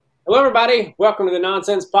Hello, everybody. Welcome to the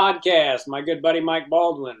Nonsense Podcast. My good buddy Mike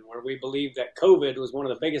Baldwin, where we believe that COVID was one of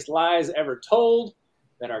the biggest lies ever told,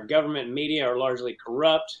 that our government and media are largely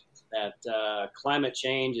corrupt, that climate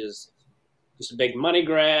change is just a big money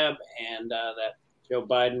grab, and that Joe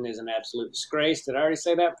Biden is an absolute disgrace. Did I already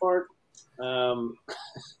say that part?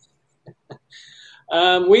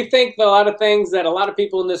 We think that a lot of things that a lot of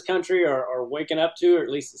people in this country are waking up to, or at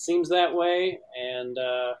least it seems that way, and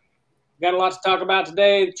got a lot to talk about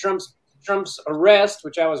today. Trump's arrest,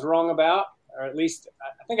 which I was wrong about, or at least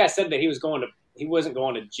I think I said that he wasn't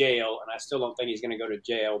going to jail, and I still don't think he's going to go to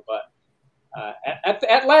jail. But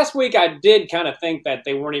at last week, I did kind of think that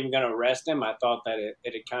they weren't even going to arrest him. I thought that it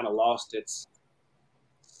had kind of lost its,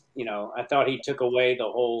 I thought he took away the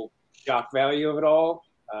whole shock value of it all.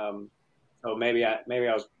 So maybe I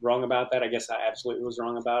was wrong about that. I guess I absolutely was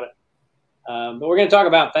wrong about it. But we're going to talk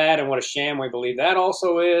about that and what a sham we believe that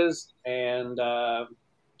also is, and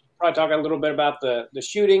probably talk a little bit about the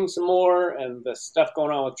shooting some more and the stuff going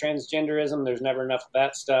on with transgenderism. There's never enough of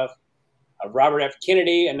that stuff. Robert F.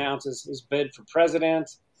 Kennedy announces his bid for president.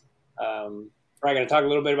 Probably going to talk a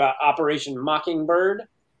little bit about Operation Mockingbird,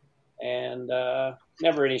 and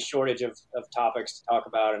never any shortage of topics to talk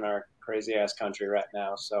about in our crazy-ass country right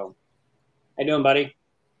now. So, how you doing, buddy?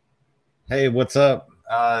 Hey, what's up?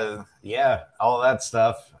 Yeah, all that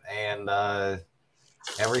stuff and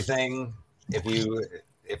everything.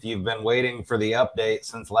 If you've been waiting for the update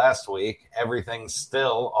since last week, everything's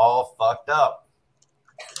still all fucked up.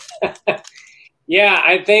 Yeah,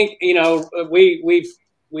 I think we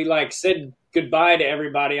like said goodbye to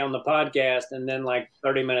everybody on the podcast, and then like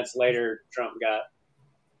 30 minutes later, Trump got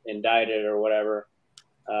indicted or whatever.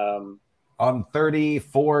 On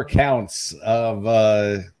 34 counts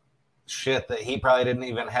of shit that he probably didn't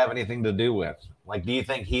even have anything to do with. Like, do you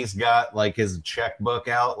think he's got like his checkbook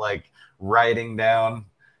out, like writing down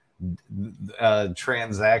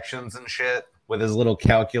transactions and shit with his little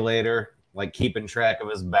calculator, like keeping track of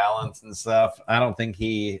his balance and stuff? I don't think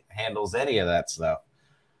he handles any of that stuff.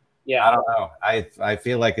 Yeah, I don't know. I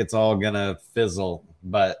feel like it's all gonna fizzle,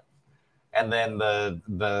 and then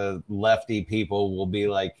the lefty people will be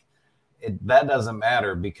like, that doesn't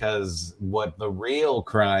matter, because what the real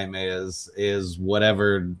crime is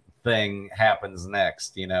whatever thing happens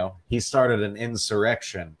next. He started an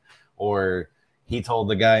insurrection, or he told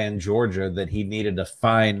the guy in Georgia that he needed to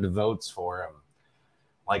find votes for him.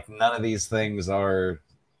 Like, none of these things are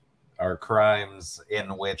crimes in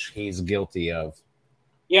which he's guilty of.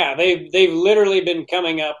 Yeah, they've literally been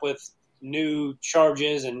coming up with new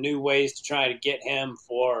charges and new ways to try to get him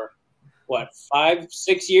for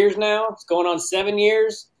 5-6 years now? It's going on 7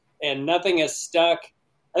 years, and nothing has stuck.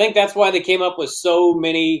 I think that's why they came up with so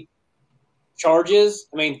many charges.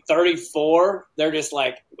 I mean, 34. They're just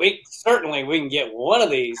like, we can get one of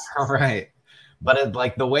these. Right. But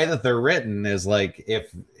like the way that they're written is like,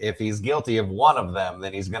 if he's guilty of one of them,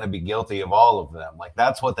 then he's going to be guilty of all of them. Like,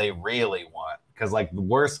 that's what they really want. Because like the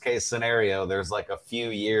worst case scenario, there's like a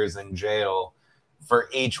few years in jail for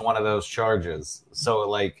each one of those charges. So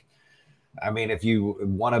like, I mean, if you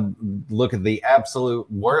want to look at the absolute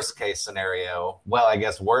worst case scenario, well, I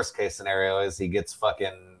guess worst case scenario is he gets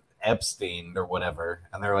fucking Epstein or whatever.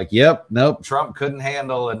 And they're like, yep, nope, Trump couldn't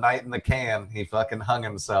handle a night in the can. He fucking hung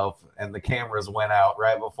himself, and the cameras went out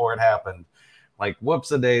right before it happened. Like,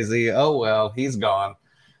 whoops-a-daisy. Oh, well, he's gone.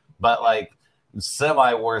 But like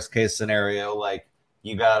semi worst case scenario, like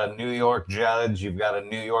you got a New York judge, you've got a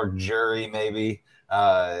New York jury, maybe,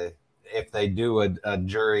 if they do a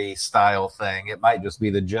jury style thing, it might just be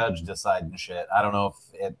the judge deciding shit. I don't know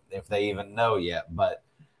if they even know yet, but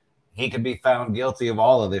he could be found guilty of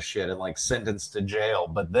all of this shit and like sentenced to jail.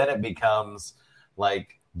 But then it becomes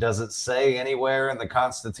like, does it say anywhere in the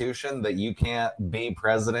Constitution that you can't be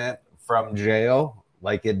president from jail?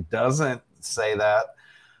 Like, it doesn't say that.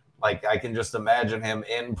 Like, I can just imagine him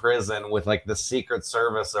in prison with like the Secret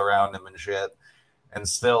Service around him and shit, and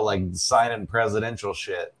still like signing presidential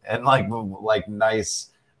shit, and like nice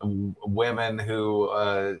women who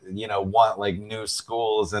want like new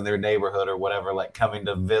schools in their neighborhood or whatever, like coming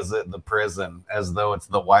to visit the prison as though it's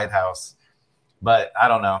the White House. But I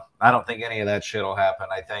don't know. I don't think any of that shit will happen.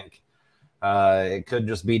 I think it could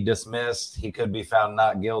just be dismissed. He could be found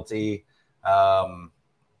not guilty.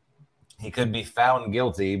 He could be found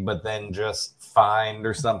guilty, but then just fined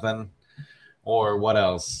or something. Or what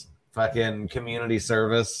else? Fucking community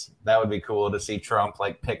service. That would be cool to see Trump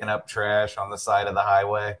like picking up trash on the side of the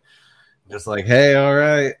highway. Just like, hey, all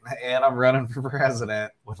right, and I'm running for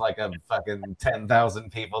president, with like a fucking 10,000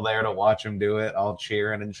 people there to watch him do it, all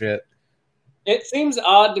cheering and shit. It seems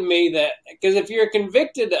odd to me that, because if you're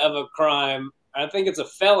convicted of a crime, I think it's a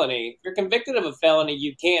felony. If you're convicted of a felony,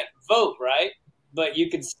 you can't vote, right? But you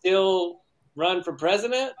can still run for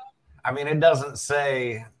president. I mean, it doesn't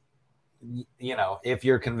say, if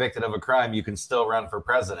you're convicted of a crime, you can still run for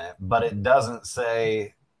president, but it doesn't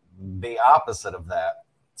say the opposite of that.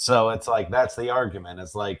 So it's like, that's the argument.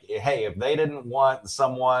 It's like, hey, if they didn't want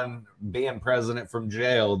someone being president from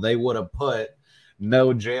jail, they would have put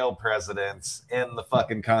no jail presidents in the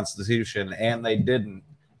fucking Constitution, and they didn't.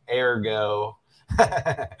 Ergo,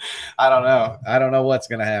 I don't know. I don't know what's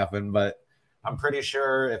going to happen, but I'm pretty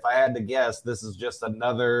sure if I had to guess, this is just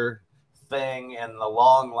another thing in the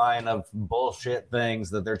long line of bullshit things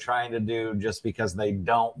that they're trying to do just because they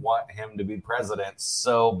don't want him to be president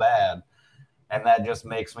so bad. And that just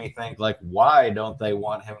makes me think, like, why don't they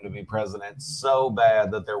want him to be president so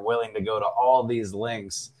bad that they're willing to go to all these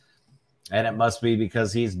lengths? And it must be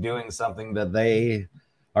because he's doing something that they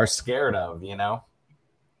are scared of,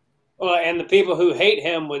 Well, and the people who hate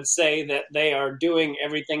him would say that they are doing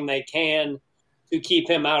everything they can to keep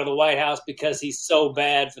him out of the White House because he's so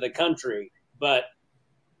bad for the country. But,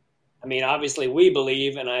 I mean, obviously we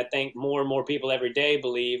believe, and I think more and more people every day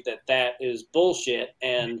believe that that is bullshit.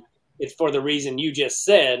 And it's for the reason you just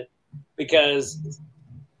said, because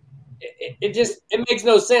it makes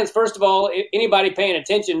no sense. First of all, anybody paying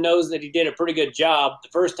attention knows that he did a pretty good job the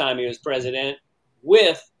first time he was president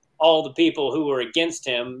with all the people who were against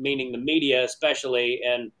him, meaning the media especially,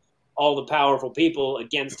 and all the powerful people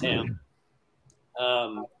against him.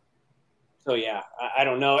 So yeah, I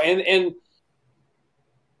don't know. And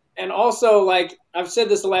also, like I've said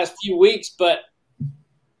this the last few weeks, but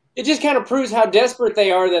it just kind of proves how desperate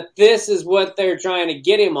they are that this is what they're trying to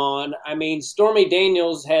get him on. I mean, Stormy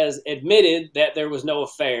Daniels has admitted that there was no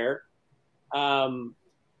affair,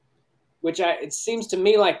 which it seems to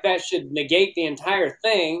me like that should negate the entire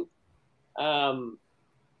thing.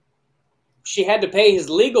 She had to pay his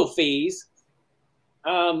legal fees.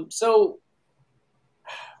 So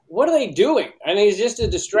what are they doing? I mean, it's just a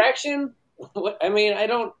distraction. I mean, I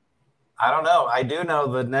don't know. I do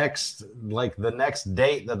know the next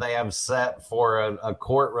date that they have set for a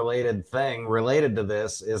court related thing related to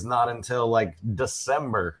this is not until like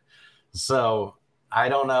December. So I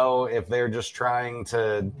don't know if they're just trying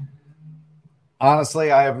to,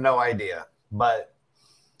 honestly, I have no idea, but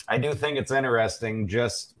I do think it's interesting.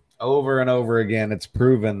 Just over and over again, it's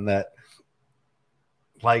proven that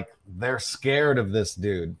like they're scared of this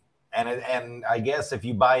dude. And I guess if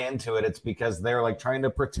you buy into it, it's because they're like trying to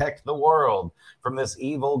protect the world from this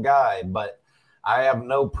evil guy. But I have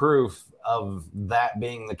no proof of that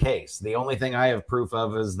being the case. The only thing I have proof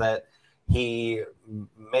of is that he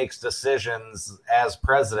makes decisions as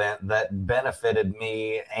president that benefited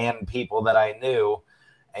me and people that I knew.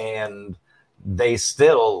 And they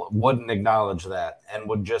still wouldn't acknowledge that and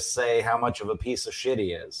would just say how much of a piece of shit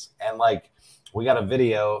he is. And like, we got a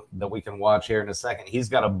video that we can watch here in a second. He's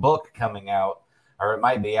got a book coming out, or it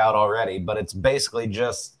might be out already, but it's basically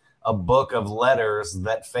just a book of letters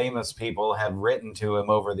that famous people have written to him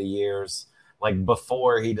over the years, like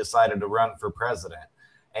before he decided to run for president.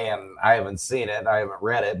 And I haven't seen it, I haven't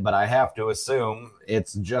read it, but I have to assume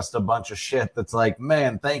it's just a bunch of shit that's like,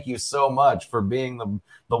 man, thank you so much for being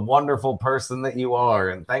the wonderful person that you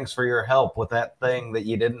are. And thanks for your help with that thing that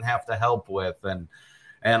you didn't have to help with.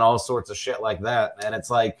 And all sorts of shit like that. And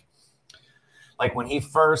it's like when he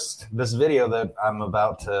first, this video that I'm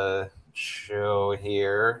about to show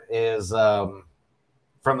here is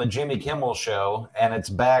from the Jimmy Kimmel show. And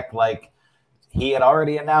it's back, like, he had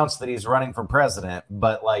already announced that he's running for president,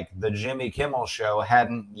 but like the Jimmy Kimmel show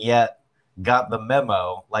hadn't yet got the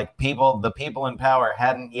memo. Like the people in power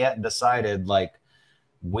hadn't yet decided, like,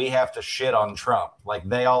 we have to shit on Trump. Like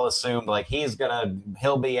they all assumed like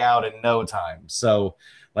he'll be out in no time. So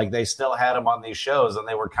like they still had him on these shows and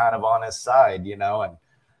they were kind of on his side, and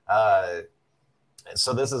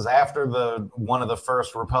so this is after one of the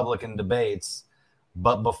first Republican debates,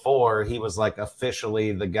 but before he was like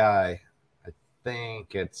officially the guy. I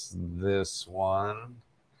think it's this one.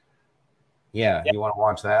 Yeah. You want to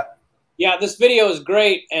watch that? Yeah, this video is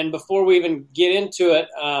great. And before we even get into it,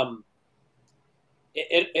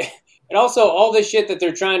 it also, all this shit that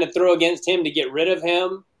they're trying to throw against him to get rid of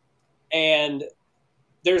him. And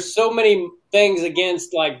there's so many things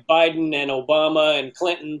against like Biden and Obama and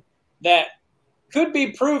Clinton that could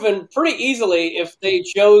be proven pretty easily if they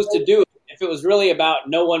chose to do it. If it was really about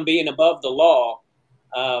no one being above the law,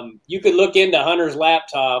 you could look into Hunter's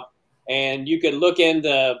laptop and you could look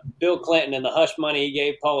into Bill Clinton and the hush money he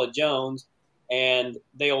gave Paula Jones, and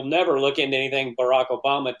they'll never look into anything Barack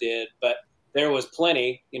Obama did. But there was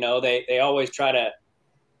plenty, they always try to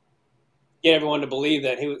get everyone to believe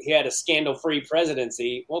that he had a scandal-free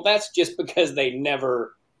presidency. Well, that's just because they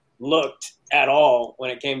never looked at all when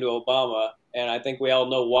it came to Obama. And I think we all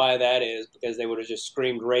know why that is, because they would have just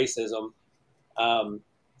screamed racism.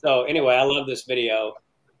 So anyway, I love this video.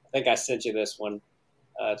 I think I sent you this one.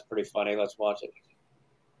 It's pretty funny. Let's watch it.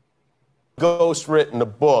 Ghost written a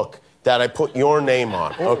book that I put your name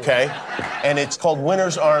on, okay? And it's called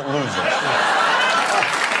Winners Aren't Losers.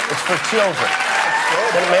 It's for children.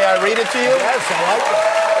 May I read it to you? Yes, I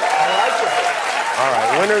like it. All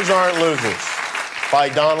right, Winners Aren't Losers by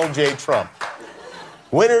Donald J. Trump.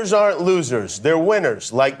 Winners aren't losers. They're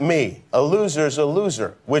winners, like me. A loser's a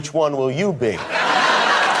loser. Which one will you be?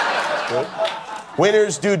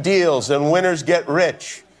 Winners do deals and winners get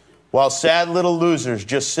rich, while sad little losers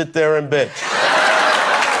just sit there and bitch.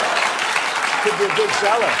 Could be a good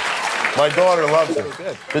seller. My daughter loves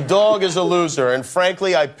it. The dog is a loser, and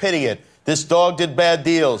frankly, I pity it. This dog did bad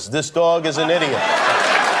deals. This dog is an idiot.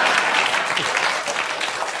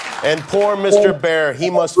 And poor Mr. Bear,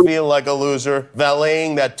 he must feel like a loser,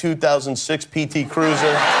 valeting that 2006 PT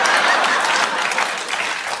Cruiser.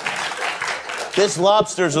 This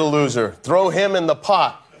lobster's a loser. Throw him in the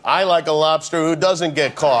pot. I like a lobster who doesn't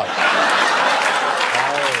get caught.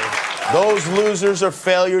 Those losers are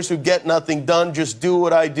failures who get nothing done. Just do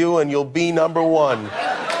what I do and you'll be number one.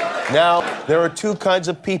 Now, there are two kinds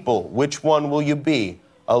of people. Which one will you be?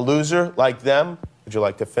 A loser like them? Would you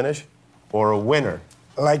like to finish? Or a winner?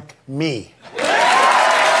 Like me.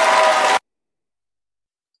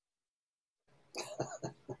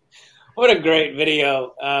 What a great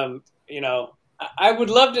video. I would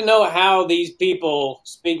love to know how these people,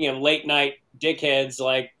 speaking of late night dickheads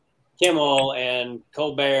like Kimmel and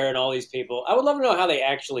Colbert and all these people, I would love to know how they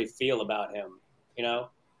actually feel about him,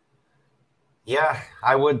 Yeah,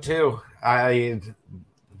 I would too.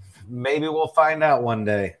 Maybe we'll find out one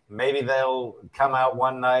day. Maybe they'll come out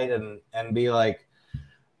one night and be like,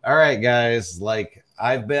 all right, guys, like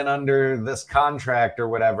I've been under this contract or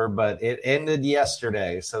whatever, but it ended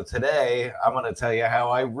yesterday. So today I'm going to tell you how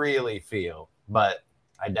I really feel, but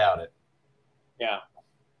I doubt it. Yeah.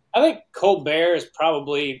 I think Colbert is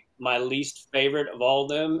probably my least favorite of all of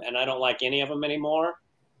them, and I don't like any of them anymore.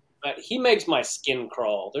 But he makes my skin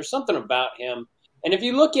crawl. There's something about him. And if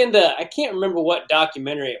you look into, I can't remember what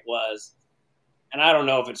documentary it was, and I don't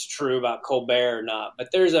know if it's true about Colbert or not, but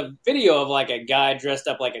there's a video of like a guy dressed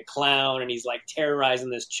up like a clown, and he's like terrorizing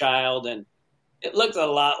this child, and it looks a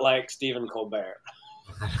lot like Stephen Colbert.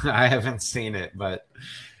 I haven't seen it, but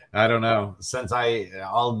I don't know. Since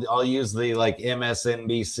I'll use the like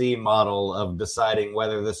MSNBC model of deciding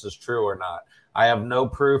whether this is true or not. I have no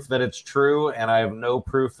proof that it's true, and I have no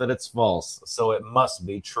proof that it's false. So it must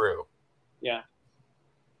be true. Yeah.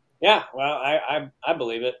 Yeah. Well, I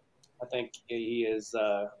believe it. I think he is.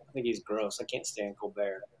 I think he's gross. I can't stand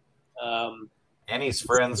Colbert. And he's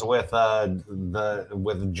friends with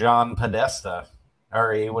John Podesta,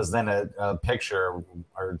 or he was in a picture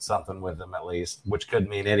or something with him at least, which could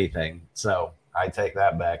mean anything. So I take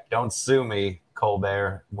that back. Don't sue me,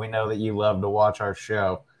 Colbert. We know that you love to watch our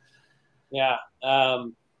show. Yeah.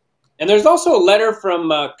 And there's also a letter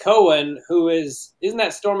from Cohen, who isn't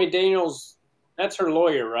that Stormy Daniels? That's her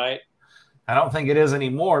lawyer, right? I don't think it is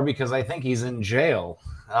anymore because I think he's in jail.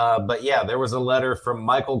 But yeah, there was a letter from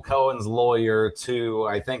Michael Cohen's lawyer to,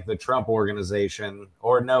 I think, the Trump organization.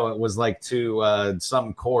 Or no, it was like to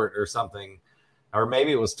some court or something. Or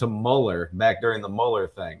maybe it was to Mueller back during the Mueller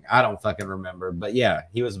thing. I don't fucking remember. But yeah,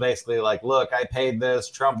 he was basically like, look, I paid this.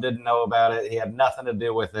 Trump didn't know about it. He had nothing to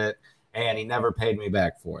do with it. And he never paid me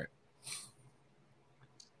back for it.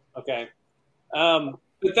 Okay.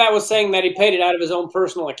 But that was saying that he paid it out of his own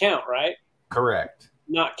personal account, right? Correct.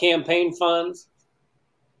 Not campaign funds?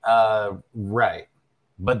 Right.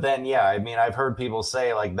 But then, yeah, I mean, I've heard people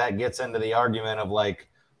say like that gets into the argument of like,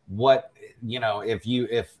 what,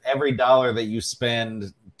 if every dollar that you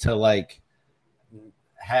spend to like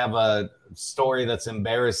have a story that's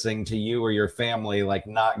embarrassing to you or your family, like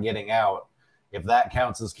not getting out, if that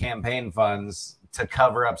counts as campaign funds to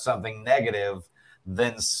cover up something negative,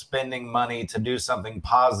 then spending money to do something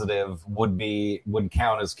positive would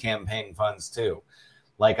count as campaign funds too.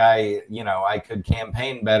 Like I could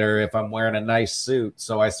campaign better if I'm wearing a nice suit.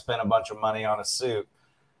 So I spent a bunch of money on a suit.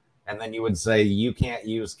 And then you would say you can't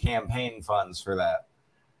use campaign funds for that.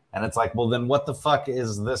 And it's like, well, then what the fuck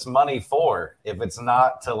is this money for? If it's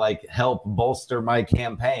not to like help bolster my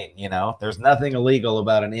campaign, there's nothing illegal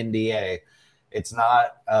about an NDA. It's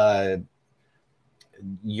not,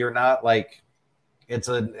 you're not like, it's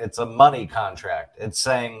a money contract. It's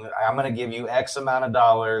saying, I'm going to give you X amount of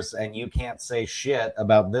dollars and you can't say shit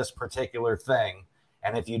about this particular thing.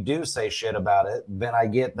 And if you do say shit about it, then I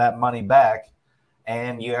get that money back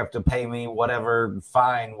and you have to pay me whatever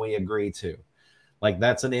fine we agree to. Like,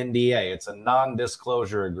 that's an NDA. It's a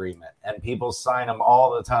non-disclosure agreement. And people sign them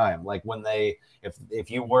all the time. Like when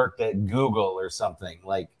if you worked at Google or something,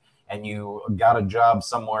 like, and you got a job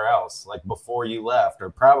somewhere else, like before you left, or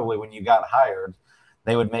probably when you got hired,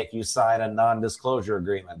 they would make you sign a non-disclosure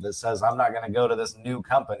agreement that says, I'm not going to go to this new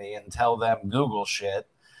company and tell them Google shit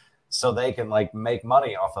so they can like make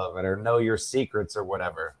money off of it or know your secrets or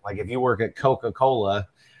whatever. Like if you work at Coca-Cola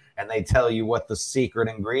and they tell you what the secret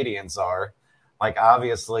ingredients are, like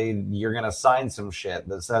obviously you're going to sign some shit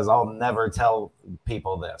that says, I'll never tell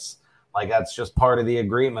people this. Like that's just part of the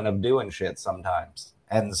agreement of doing shit sometimes.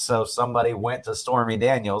 And so somebody went to Stormy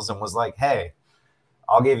Daniels and was like, hey,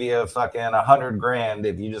 I'll give you fucking $100,000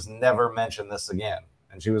 if you just never mention this again.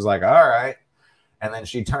 And she was like, all right. And then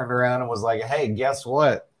she turned around and was like, hey, guess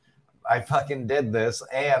what? I fucking did this.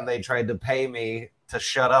 And they tried to pay me to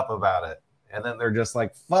shut up about it. And then they're just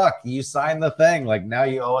like, fuck, you signed the thing. Like now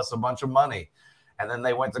you owe us a bunch of money. And then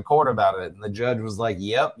they went to court about it. And the judge was like,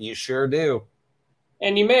 yep, you sure do.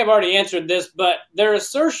 And you may have already answered this, but their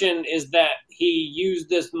assertion is that he used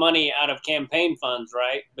this money out of campaign funds,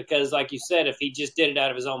 right? Because like you said, if he just did it out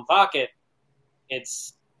of his own pocket,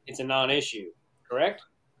 it's a non-issue, correct?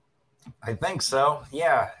 I think so.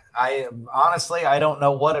 Yeah. I honestly don't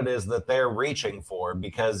know what it is that they're reaching for,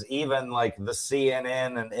 because even like the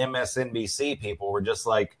CNN and MSNBC people were just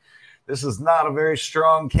like, this is not a very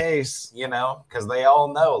strong case, you know, because they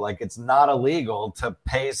all know like it's not illegal to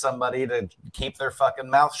pay somebody to keep their fucking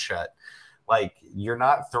mouth shut. Like you're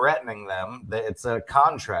not threatening them. It's a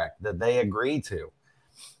contract that they agree to.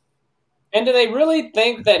 And do they really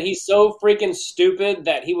think that he's so freaking stupid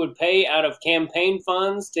that he would pay out of campaign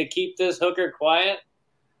funds to keep this hooker quiet?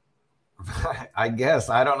 I guess.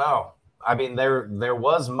 I don't know. I mean, there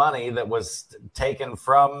was money that was taken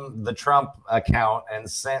from the Trump account and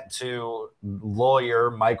sent to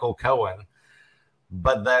lawyer Michael Cohen,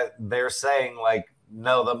 but that they're saying like,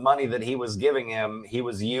 no, the money that he was giving him, he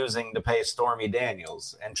was using to pay Stormy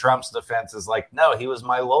Daniels. And Trump's defense is like, no, he was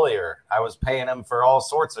my lawyer. I was paying him for all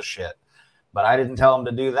sorts of shit, but I didn't tell him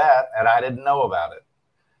to do that, and I didn't know about it.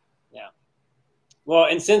 Yeah. Well,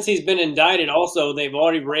 and since he's been indicted also, they've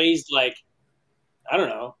already raised like, I don't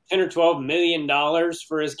know, $10 or $12 million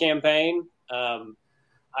for his campaign.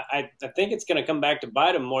 I think it's going to come back to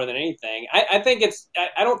bite him more than anything. I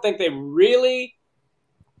don't think they really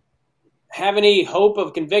have any hope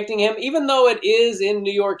of convicting him, even though it is in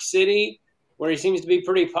New York City, where he seems to be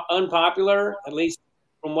pretty unpopular, at least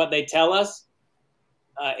from what they tell us.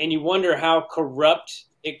 And you wonder how corrupt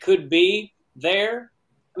it could be there.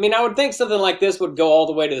 I mean, I would think something like this would go all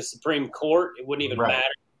the way to the Supreme Court. It wouldn't even matter.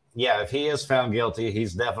 Yeah, if he is found guilty,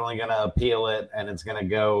 he's definitely going to appeal it, and it's going to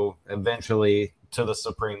go eventually to the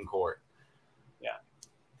Supreme Court. Yeah.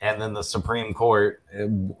 And then the Supreme Court,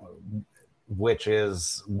 which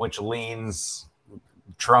leans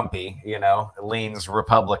Trumpy, you know, leans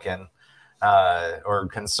Republican or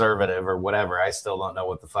conservative or whatever. I still don't know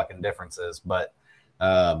what the fucking difference is. But,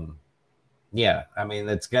 yeah, I mean,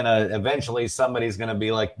 it's going to eventually somebody's going to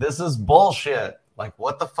be like, this is bullshit. Like,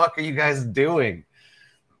 what the fuck are you guys doing?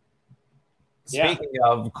 Speaking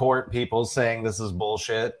of court people saying this is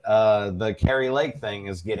bullshit, the Carrie Lake thing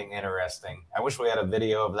is getting interesting. I wish we had a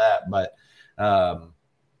video of that, but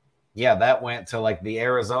yeah, that went to like the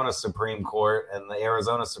Arizona Supreme Court, and the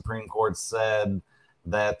Arizona Supreme Court said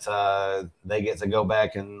that they get to go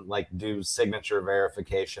back and like do signature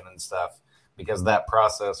verification and stuff because that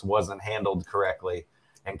process wasn't handled correctly.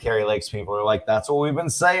 And Carrie Lake's people are like, that's what we've been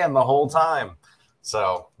saying the whole time.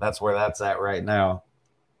 So that's where that's at right now.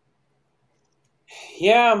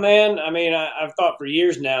 Yeah, man. I mean, I've thought for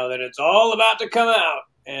years now that it's all about to come out,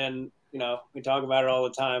 and you know, we talk about it all the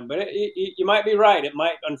time. But you might be right. It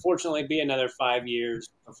might, unfortunately, be another 5 years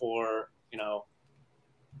before, you know.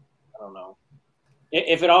 I don't know.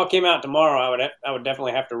 If it all came out tomorrow, I would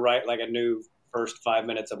definitely have to write like a new first 5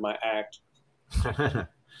 minutes of my act.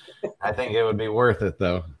 I think it would be worth it,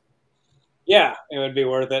 though. Yeah, it would be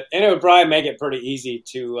worth it, and it would probably make it pretty easy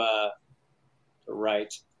to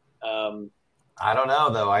write. I don't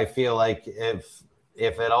know, though. I feel like if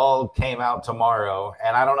it all came out tomorrow,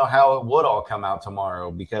 and I don't know how it would all come out tomorrow,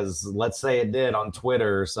 because let's say it did on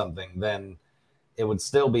Twitter or something, then it would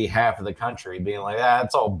still be half of the country being like,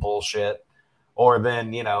 it's all bullshit. Or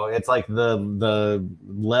then, you know, it's like the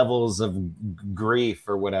levels of grief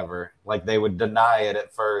or whatever. Like they would deny it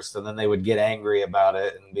at first, and then they would get angry about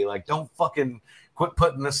it and be like, don't fucking quit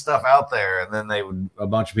putting this stuff out there. And then a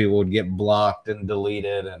bunch of people would get blocked and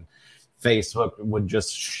deleted, and Facebook would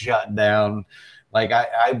just shut down Like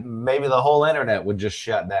I maybe the whole internet would just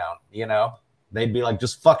shut down, you know? They'd be like,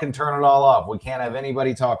 just fucking turn it all off. We can't have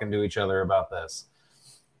anybody talking to each other about this.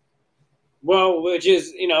 Well, which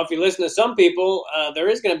is, if you listen to some people, there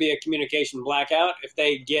is going to be a communication blackout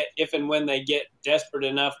if and when they get desperate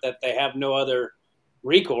enough that they have no other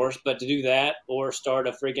recourse but to do that or start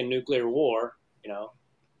a freaking nuclear war,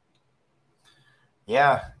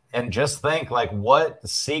 Yeah. And just think, like, what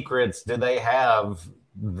secrets do they have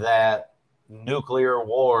that nuclear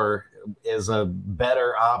war is a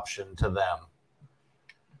better option to them?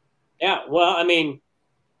 Yeah, well, I mean,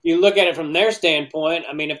 you look at it from their standpoint.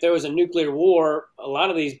 I mean, if there was a nuclear war, a lot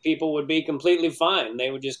of these people would be completely fine. They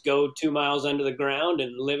would just go 2 miles under the ground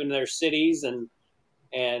and live in their cities, and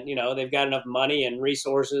they've got enough money and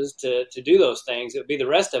resources to do those things. It would be the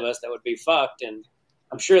rest of us that would be fucked, and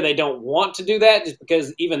I'm sure they don't want to do that just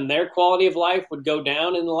because even their quality of life would go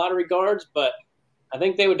down in a lot of regards, but I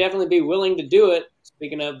think they would definitely be willing to do it,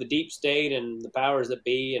 speaking of the deep state and the powers that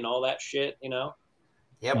be and all that shit,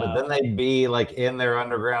 Yeah, but then they'd be like in their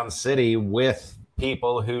underground city with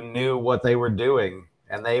people who knew what they were doing.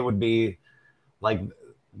 And they would be like,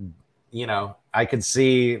 I could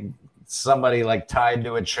see somebody like tied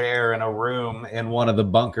to a chair in a room in one of the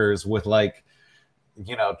bunkers with like,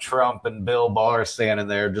 Trump and Bill Barr standing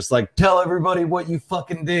there, just like, tell everybody what you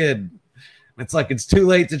fucking did. It's like, it's too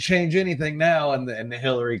late to change anything now. And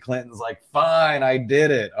Hillary Clinton's like, fine, I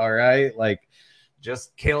did it. All right. Like,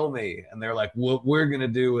 just kill me. And they're like, what we're going to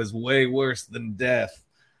do is way worse than death.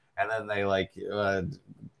 And then they like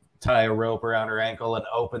tie a rope around her ankle and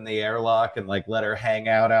open the airlock and like let her hang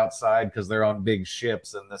out outside because they're on big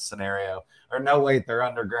ships in this scenario. Or no, wait, they're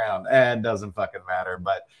underground. It doesn't fucking matter.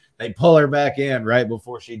 But they pull her back in right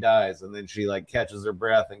before she dies. And then she like catches her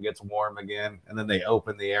breath and gets warm again. And then they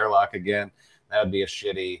open the airlock again. That would be a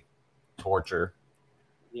shitty torture.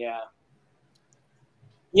 Yeah.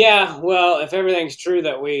 Yeah, well, if everything's true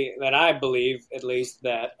that I believe, at least,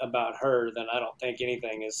 that about her, then I don't think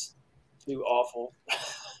anything is too awful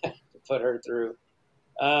to put her through.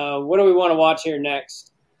 What do we want to watch here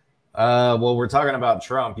next? Well, we're talking about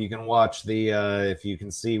Trump. You can watch if you can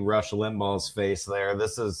see Rush Limbaugh's face there.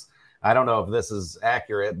 This is, I don't know if this is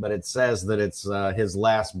accurate, but it says that it's his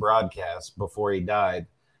last broadcast before he died.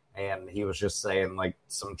 And he was just saying like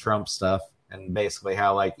some Trump stuff and basically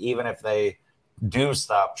how like even if they do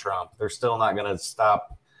stop Trump, they're still not going to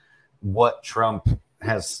stop what Trump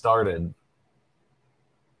has started.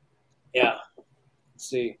 Yeah. Let's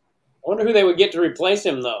see. I wonder who they would get to replace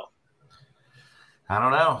him, though. I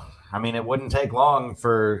don't know. I mean, it wouldn't take long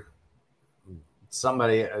for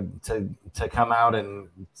somebody to come out and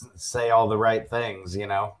say all the right things,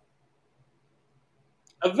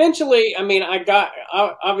 Eventually, I mean,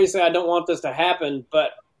 obviously I don't want this to happen,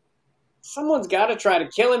 but someone's got to try to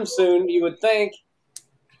kill him soon, you would think.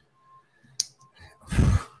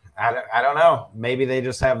 I don't know. Maybe they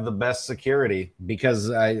just have the best security because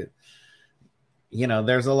there's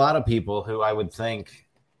a lot of people who I would think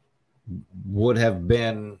would have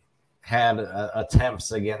had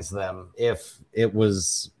attempts against them if it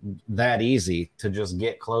was that easy to just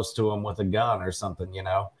get close to them with a gun or something,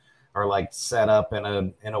 or like set up in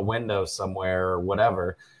a window somewhere or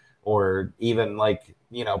whatever, or even like,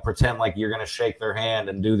 pretend like you're going to shake their hand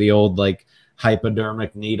and do the old like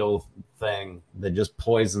hypodermic needle thing that just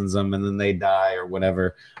poisons them and then they die or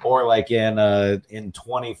whatever. Or like in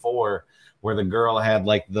 24 where the girl had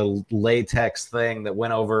like the latex thing that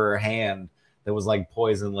went over her hand that was like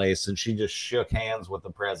poison lace, and she just shook hands with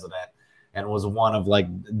the president and was one of like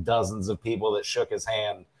dozens of people that shook his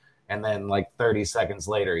hand. And then like 30 seconds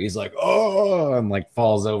later, he's like, oh, and like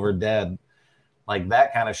falls over dead. Like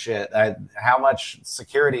that kind of shit. How much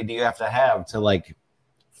security do you have to like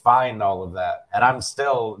find all of that? And I'm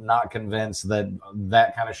still not convinced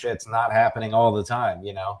that kind of shit's not happening all the time,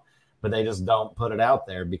 but they just don't put it out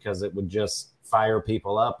there because it would just fire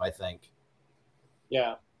people up, I think.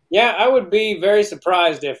 Yeah. Yeah, I would be very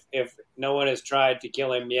surprised if no one has tried to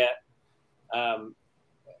kill him yet.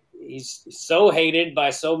 He's so hated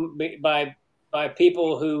by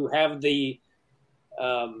people who have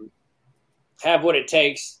have what it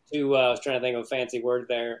takes to. I was trying to think of a fancy word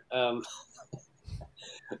there,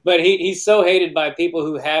 but he's so hated by people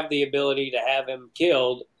who have the ability to have him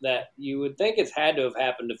killed that you would think it's had to have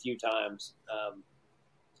happened a few times.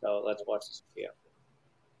 So let's watch this video.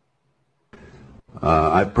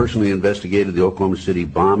 I personally investigated the Oklahoma City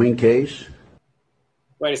bombing case.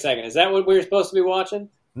 Wait a second. Is that what we were supposed to be watching?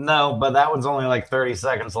 No, but that one's only like 30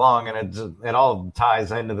 seconds long, and it all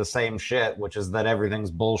ties into the same shit, which is that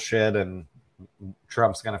everything's bullshit and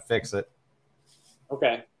Trump's going to fix it.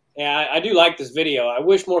 Okay. Yeah, I do like this video. I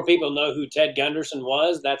wish more people know who Ted Gunderson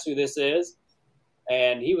was. That's who this is.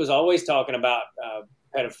 And he was always talking about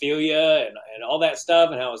pedophilia and all that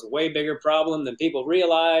stuff and how it's a way bigger problem than people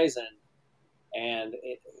realize. And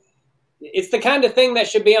it's the kind of thing that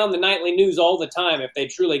should be on the nightly news all the time if they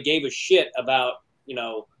truly gave a shit about,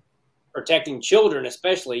 protecting children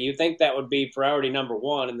especially. You think that would be priority number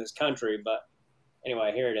one in this country. But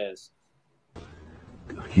anyway, here it is.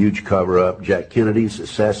 Huge cover-up. Jack Kennedy's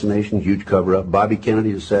assassination, huge cover-up. Bobby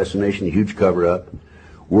Kennedy's assassination, huge cover-up.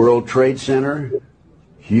 World Trade Center,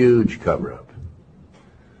 huge cover-up.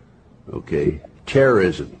 Okay.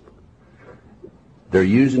 Terrorism. They're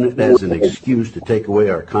using it as an excuse to take away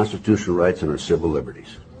our constitutional rights and our civil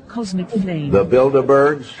liberties. Cosmic flame. The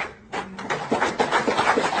Bilderbergs.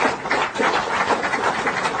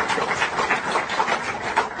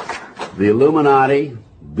 The Illuminati,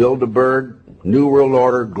 Bilderberg, New World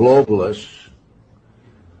Order, globalists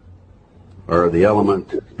are the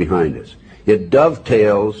element behind this. It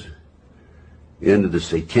dovetails into the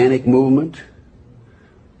satanic movement,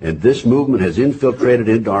 and this movement has infiltrated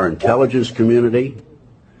into our intelligence community,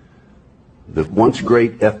 the once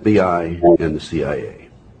great FBI and the CIA.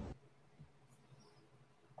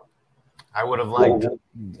 I would have liked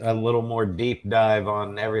a little more deep dive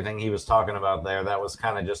on everything he was talking about there. That was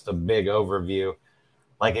kind of just a big overview.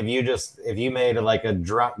 Like if you made like a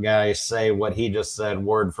drunk guy say what he just said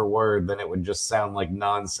word for word, then it would just sound like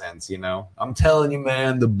nonsense, I'm telling you,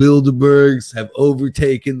 man, the Bilderbergs have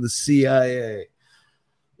overtaken the CIA.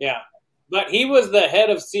 Yeah. But he was the head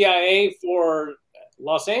of CIA for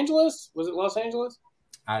Los Angeles. Was it Los Angeles?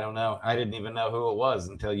 I don't know. I didn't even know who it was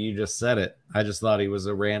until you just said it. I just thought he was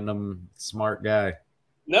a random smart guy.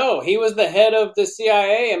 No, he was the head of the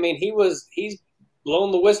CIA. I mean, he's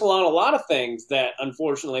blown the whistle on a lot of things that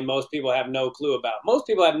unfortunately most people have no clue about. Most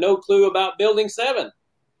people have no clue about Building 7.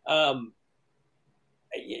 And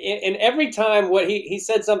every time what he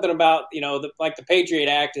said something about, the Patriot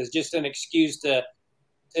Act is just an excuse to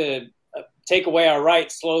take away our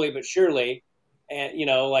rights slowly but surely. And,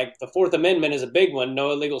 like the Fourth Amendment is a big one,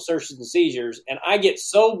 no illegal searches and seizures. And I get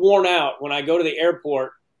so worn out when I go to the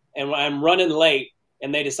airport and I'm running late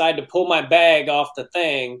and they decide to pull my bag off the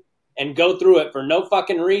thing and go through it for no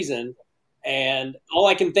fucking reason. And all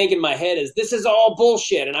I can think in my head is, this is all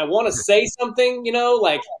bullshit. And I want to say something,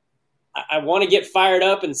 like I want to get fired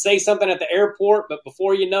up and say something at the airport. But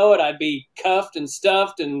before you know it, I'd be cuffed and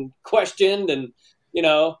stuffed and questioned. And,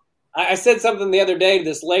 I said something the other day to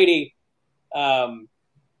this lady.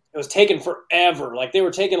 It was taking forever. Like they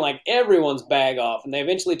were taking like everyone's bag off, and they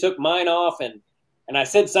eventually took mine off. And I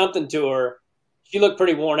said something to her. She looked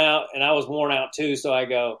pretty worn out, and I was worn out too. So I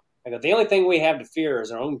go, the only thing we have to fear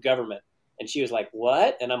is our own government. And she was like,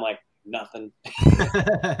 what? And I'm like, nothing.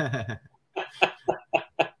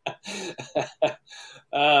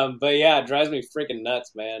 But yeah, it drives me freaking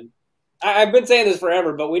nuts, man. I've been saying this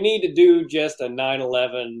forever, but we need to do just a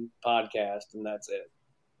 9/11 podcast, and that's it.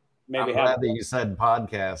 Maybe I'm glad that you said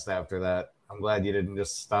podcast after that. I'm glad you didn't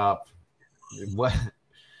just stop. What?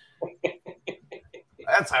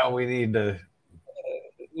 That's how we need to.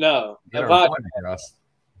 No, a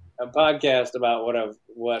podcast about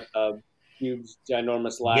what a huge,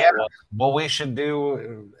 ginormous lie was. Well, we should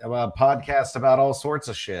do a podcast about all sorts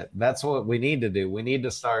of shit. That's what we need to do. We need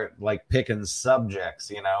to start like picking subjects,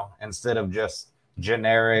 instead of just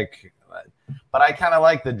generic. But I kind of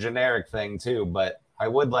like the generic thing too. But I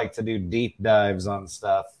would like to do deep dives on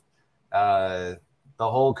stuff. The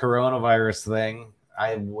whole coronavirus thing,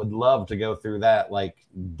 I would love to go through that, like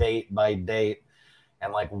date by date,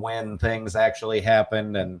 and like when things actually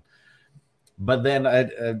happened. But then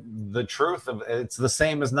the truth of it's the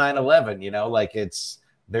same as 9/11, like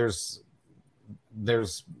there's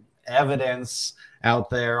evidence out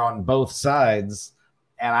there on both sides,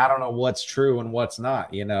 and I don't know what's true and what's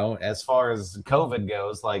not, as far as COVID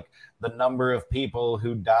goes, like the number of people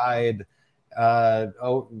who died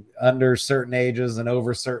under certain ages and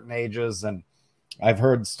over certain ages. And I've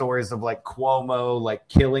heard stories of like Cuomo, like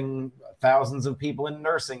killing thousands of people in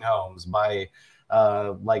nursing homes by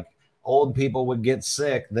like old people would get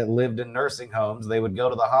sick that lived in nursing homes. They would go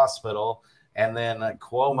to the hospital, and then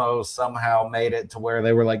Cuomo somehow made it to where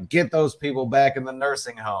they were like, get those people back in the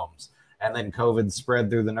nursing homes. And then COVID spread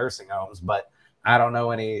through the nursing homes. But I don't know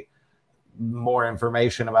any more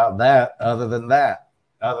information about that other than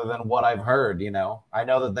what I've heard. I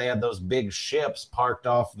know that they had those big ships parked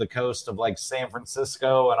off the coast of like San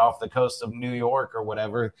Francisco and off the coast of New York or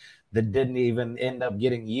whatever that didn't even end up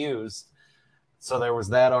getting used. So there was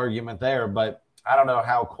that argument there. But I don't know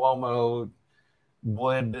how Cuomo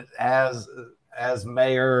would, as as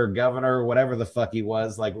mayor or governor or whatever the fuck he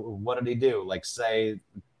was, like, what did he do? Like, say,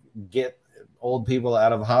 get old people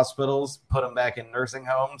out of hospitals, put them back in nursing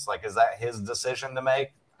homes? Like, is that his decision to make?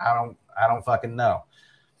 I don't fucking know.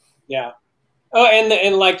 Yeah. Oh,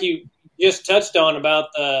 and like you just touched on about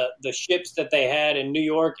the ships that they had in New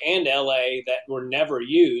York and LA that were never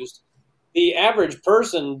used. The average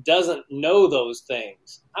person doesn't know those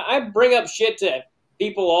things. I bring up shit to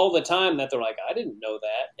people all the time that they're like, I didn't know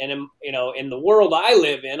that. And in the world I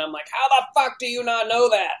live in, I'm like, how the fuck do you not know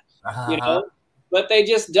that? But they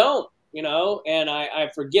just don't, and I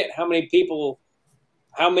forget how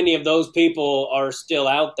many of those people are still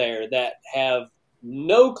out there that have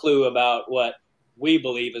no clue about what we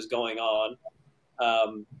believe is going on.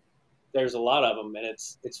 There's a lot of them, and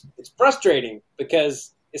it's frustrating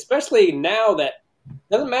because especially now that it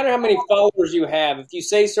doesn't matter how many followers you have. If you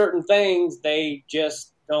say certain things, they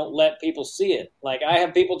just don't let people see it. Like I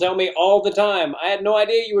have people tell me all the time, I had no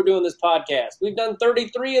idea you were doing this podcast. We've done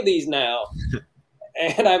 33 of these now.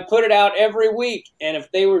 And I put it out every week. And if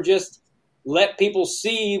they were just let people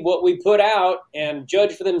see what we put out and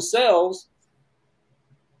judge for themselves,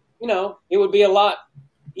 it would be a lot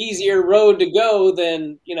easier road to go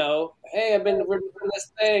than, hey, we're doing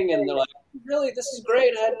this thing. And they're like, really, this is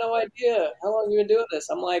great. I had no idea. How long have you been doing this?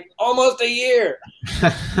 I'm like, almost a year.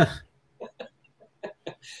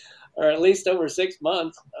 Or at least over 6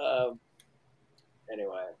 months.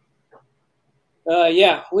 Anyway.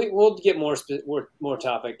 Yeah, we'll get more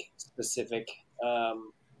topic specific.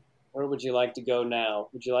 Where would you like to go now?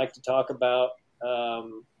 Would you like to talk about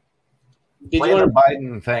play the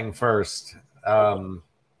Biden thing first?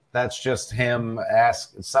 That's just him.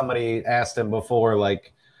 Somebody asked him before,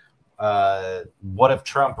 like, what if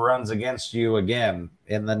Trump runs against you again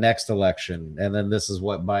in the next election? And then this is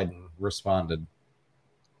what Biden responded.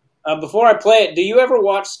 Before I play it, do you ever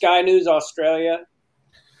watch Sky News Australia?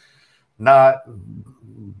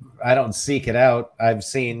 I don't seek it out. I've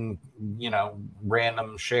seen,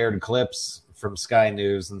 random shared clips from Sky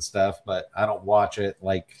News and stuff, but I don't watch it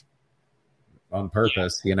like on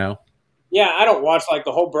purpose, Yeah, I don't watch like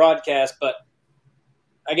the whole broadcast, but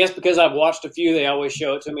I guess because I've watched a few, they always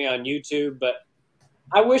show it to me on YouTube. But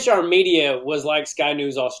I wish our media was like Sky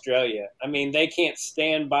News Australia. I mean, they can't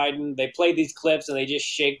stand Biden. They play these clips and they just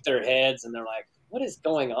shake their heads and they're like, what is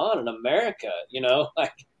going on in America?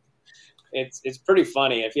 Like it's pretty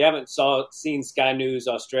funny. If you haven't seen Sky News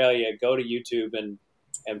Australia, go to YouTube and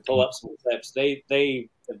pull up some clips. They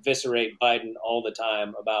eviscerate Biden all the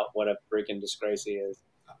time about what a freaking disgrace he is.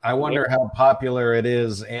 I wonder how popular it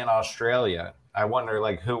is in Australia. I wonder,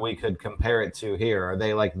 like, who we could compare it to here. Are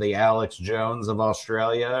they like the Alex Jones of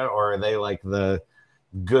Australia, or are they like the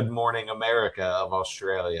Good Morning America of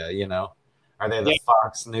Australia? Are they the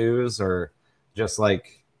Fox News, or just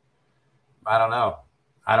like, I don't know.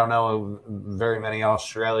 I don't know very many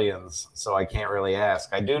Australians, so I can't really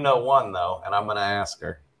ask. I do know one though, and I'm going to ask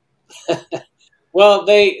her. Well,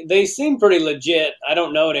 they seem pretty legit. I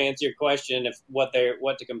don't know, to answer your question, if what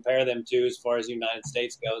to compare them to as far as the United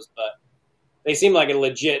States goes, but they seem like a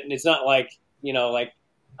legit. And it's not like like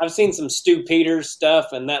I've seen some Stu Peters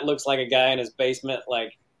stuff, and that looks like a guy in his basement.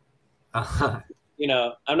 Like, I'm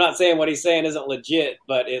not saying what he's saying isn't legit,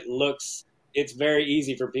 but it's very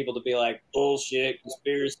easy for people to be like bullshit,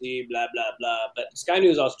 conspiracy, blah blah blah. But Sky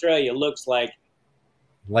News Australia looks like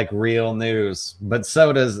real news, but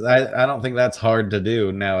so does I don't think that's hard to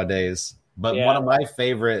do nowadays. But one of my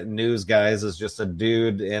favorite news guys is just a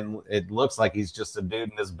dude, and it looks like he's just a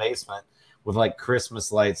dude in his basement with like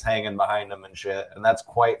Christmas lights hanging behind him and shit. And that's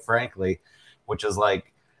Quite Frankly, which is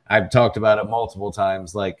like, I've talked about it multiple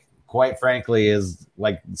times. Like, Quite Frankly is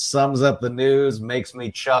like sums up the news, makes me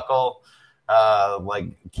chuckle,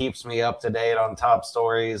 like keeps me up to date on top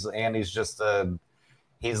stories. And he's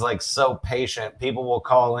like so patient. People will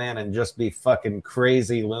call in and just be fucking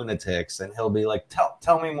crazy lunatics, and he'll be like,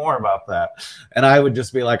 tell me more about that. And I would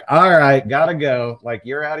just be like, all right, gotta go. Like,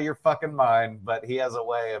 you're out of your fucking mind. But he has a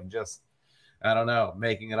way of just, I don't know,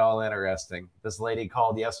 making it all interesting. This lady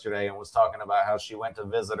called yesterday and was talking about how she went to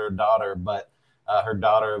visit her daughter, but her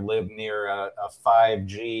daughter lived near a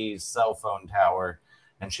 5G cell phone tower.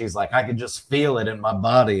 And she's like, I could just feel it in my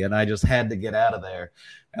body, and I just had to get out of there.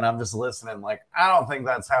 And I'm just listening like, I don't think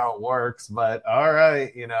that's how it works, but all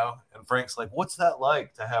right, And Frank's like, what's that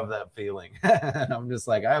like to have that feeling? And I'm just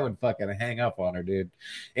like, I would fucking hang up on her, dude.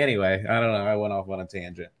 Anyway, I don't know. I went off on a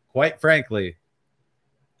tangent. Quite Frankly.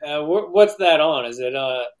 What's that on? Is it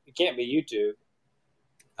it can't be YouTube.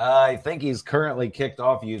 I think he's currently kicked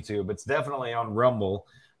off YouTube. It's definitely on Rumble,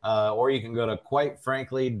 or you can go to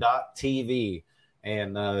quitefrankly.tv.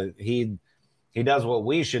 And He does what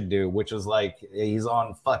we should do, which is like he's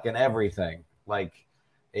on fucking everything. Like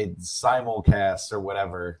it's simulcasts or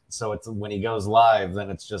whatever. So it's when he goes live, then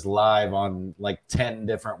it's just live on like 10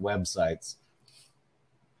 different websites.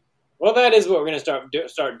 Well, that is what we're going to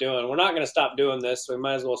start doing. We're not going to stop doing this. So we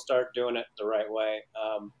might as well start doing it the right way.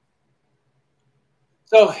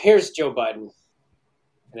 So here's Joe Biden,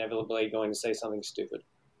 inevitably going to say something stupid.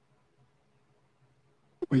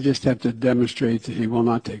 We just have to demonstrate that he will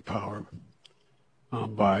not take power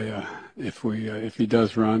by if he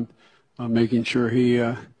does run, making sure he,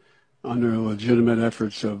 under legitimate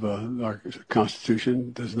efforts of our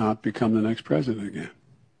Constitution, does not become the next president again.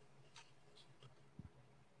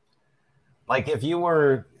 Like if you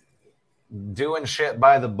were doing shit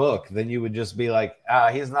by the book, then you would just be like,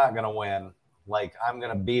 he's not going to win. Like, I'm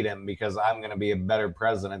going to beat him because I'm going to be a better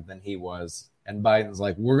president than he was. And Biden's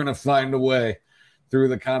like, we're going to find a way through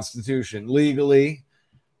the Constitution legally.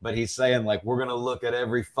 But he's saying, like, we're going to look at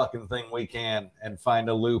every fucking thing we can and find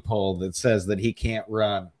a loophole that says that he can't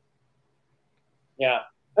run. Yeah.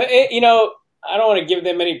 I don't want to give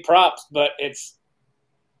them any props, but it's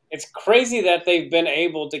crazy that they've been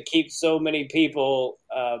able to keep so many people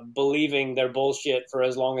believing their bullshit for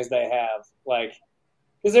as long as they have. Like,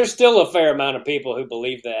 because there's still a fair amount of people who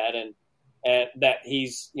believe that and that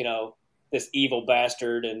he's, this evil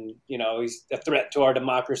bastard and, he's a threat to our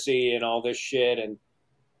democracy and all this shit. And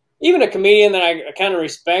even a comedian that I kind of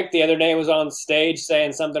respect the other day was on stage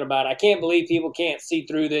saying something about, I can't believe people can't see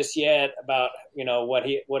through this yet about,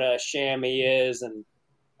 what a sham he is. And,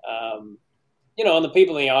 and the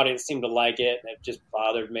people in the audience seemed to like it. And it just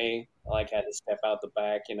bothered me. I had to step out the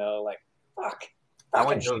back, fuck.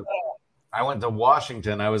 I went to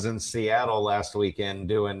Washington. I was in Seattle last weekend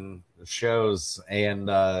doing shows, and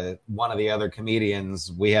one of the other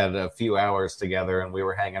comedians, we had a few hours together, and we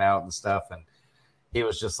were hanging out and stuff, and he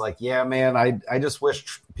was just like, yeah, man, I just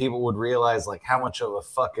wish people would realize, like, how much of a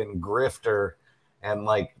fucking grifter and,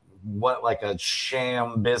 like, what, like, a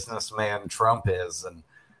sham businessman Trump is. And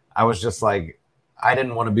I was just like, I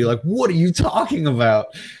didn't want to be like, what are you talking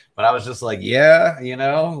about? But I was just like, yeah, what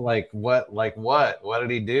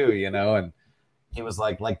did he do? And he was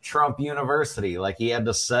like Trump University, like he had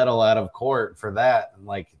to settle out of court for that. And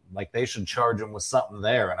like they should charge him with something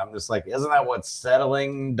there. And I'm just like, isn't that what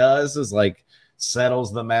settling does, is like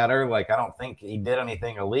settles the matter? Like, I don't think he did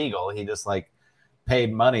anything illegal. He just like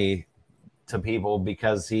paid money to people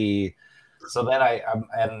because so then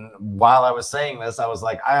and while I was saying this, I was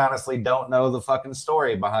like, I honestly don't know the fucking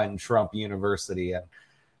story behind Trump University.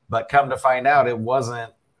 But come to find out, it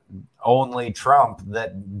wasn't only Trump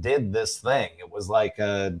that did this thing. It was like,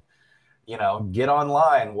 get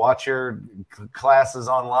online, watch your classes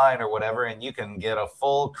online or whatever, and you can get a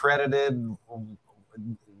full credited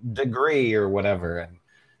degree or whatever. And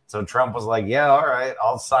so Trump was like, yeah, all right,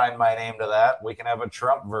 I'll sign my name to that. We can have a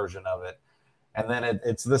Trump version of it. And then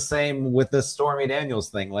it's the same with the Stormy Daniels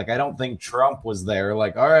thing. Like, I don't think Trump was there.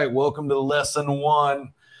 Like, all right, welcome to lesson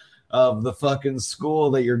 1 of the fucking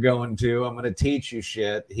school that you're going to. I'm going to teach you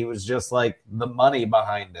shit. He was just like the money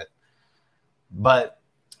behind it. But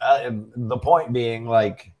the point being,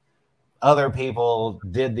 like, other people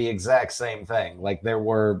did the exact same thing. Like, there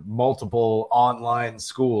were multiple online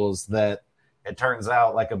schools that it turns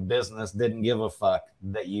out like a business didn't give a fuck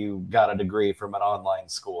that you got a degree from an online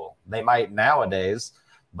school. They might nowadays,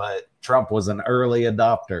 but Trump was an early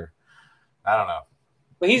adopter. I don't know.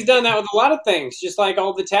 But he's done that with a lot of things, just like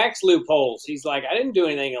all the tax loopholes. He's like, I didn't do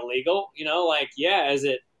anything illegal.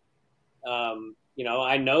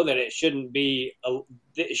 I know that it shouldn't be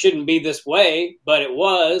this way, but it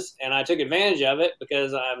was, and I took advantage of it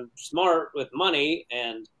because I'm smart with money,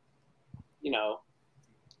 and I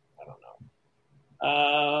don't know.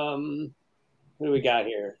 Who do we got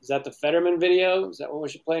here? Is that the Fetterman video? Is that what we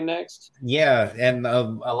should play next? Yeah, and a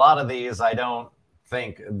lot of these I don't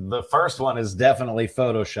think. The first one is definitely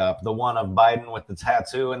Photoshop, the one of Biden with the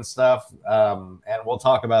tattoo and stuff, and we'll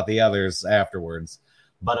talk about the others afterwards.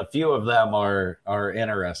 But a few of them are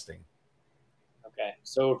interesting. Okay,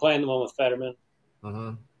 so we're playing the one with Fetterman.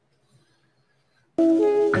 Mm-hmm.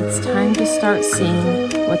 It's time to start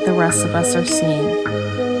seeing what the rest of us are seeing.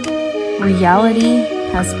 Reality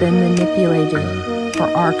has been manipulated for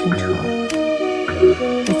our control.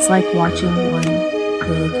 It's like watching one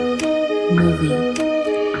big movie.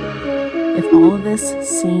 If all of this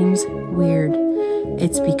seems weird,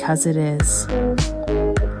 it's because it is.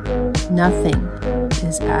 Nothing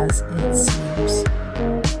is as it seems.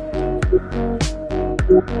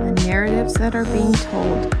 The narratives that are being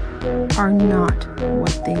told are not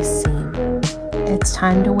what they seem. It's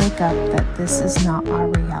time to wake up that this is not our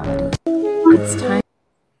reality. It's time.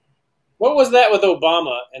 What was was that with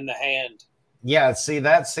Obama and the hand? Yeah, see,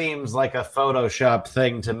 that seems like a Photoshop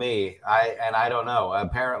thing to me. I don't know.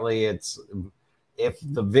 Apparently, it's if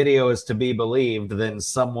the video is to be believed, then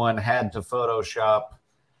someone had to Photoshop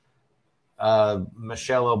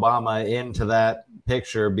Michelle Obama into that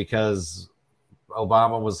picture because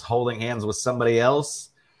Obama was holding hands with somebody else,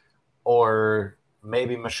 or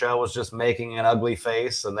maybe Michelle was just making an ugly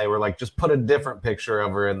face and they were like, just put a different picture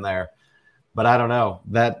of her in there. But I don't know.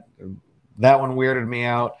 That one weirded me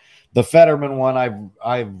out. The Fetterman one,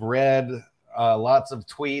 I've read lots of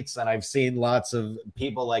tweets, and I've seen lots of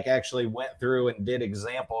people like actually went through and did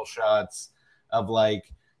example shots of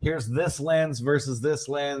like, here's this lens versus this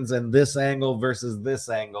lens and this angle versus this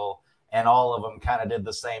angle. And all of them kind of did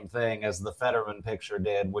the same thing as the Fetterman picture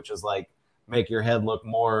did, which is like make your head look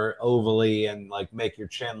more ovally and like make your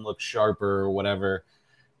chin look sharper or whatever.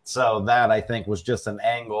 So that I think was just an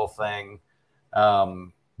angle thing.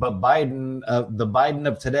 But Biden, the Biden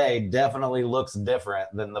of today definitely looks different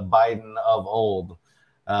than the Biden of old.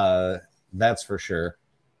 That's for sure.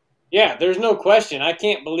 Yeah, there's no question. I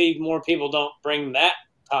can't believe more people don't bring that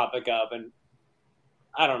topic up. And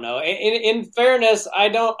I don't know. In fairness,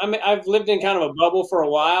 I've lived in kind of a bubble for a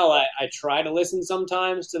while. I try to listen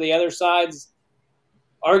sometimes to the other side's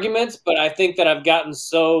arguments, but I think that I've gotten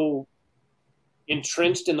so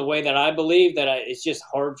entrenched in the way that I believe that it's just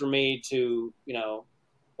hard for me to,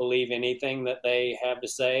 believe anything that they have to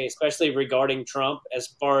say, especially regarding Trump, as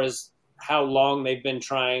far as how long they've been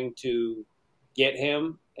trying to get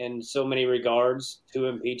him in so many regards to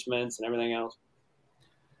impeachments and everything else.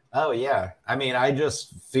 Oh, yeah. I mean, I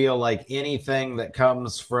just feel like anything that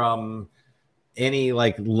comes from any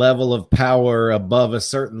like level of power above a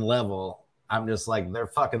certain level, I'm just like, they're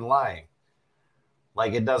fucking lying.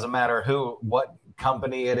 Like, it doesn't matter what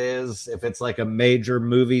company it is, if it's like a major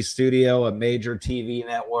movie studio, a major TV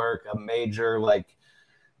network, a major like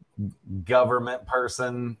government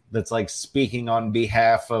person that's like speaking on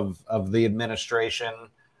behalf of the administration,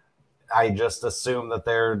 I just assume that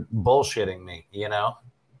they're bullshitting me,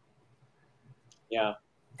 Yeah.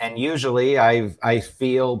 And usually I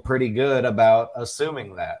feel pretty good about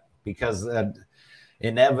assuming that because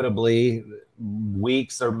inevitably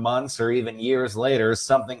weeks or months or even years later,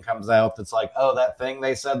 something comes out that's like, oh, that thing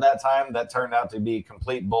they said that time, that turned out to be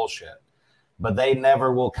complete bullshit. But they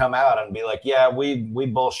never will come out and be like, yeah, we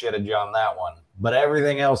bullshitted you on that one. But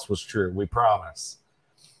everything else was true. We promise.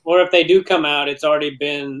 Or if they do come out, it's already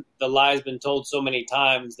the lie's been told so many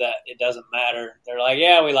times that it doesn't matter. They're like,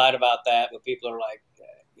 yeah, we lied about that. But people are like,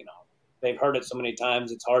 they've heard it so many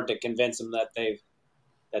times. It's hard to convince them that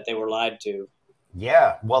they were lied to.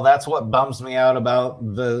 Yeah, well, that's what bums me out about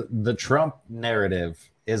the Trump narrative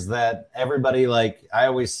is that everybody, like, I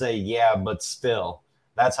always say, yeah, but still.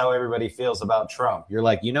 That's how everybody feels about Trump. You're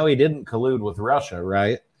like, he didn't collude with Russia,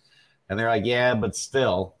 right? And they're like, yeah, but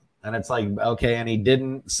still. And it's like, okay, and he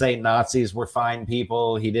didn't say Nazis were fine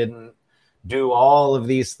people. He didn't do all of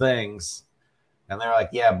these things. And they're like,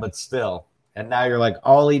 yeah, but still. And now you're like,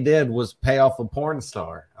 all he did was pay off a porn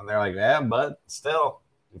star. And they're like, yeah, but still.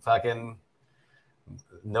 Fucking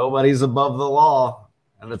nobody's above the law.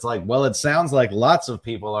 And it's like, well, it sounds like lots of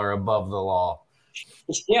people are above the law.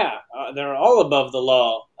 Yeah, they're all above the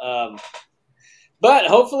law. But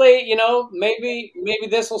hopefully, maybe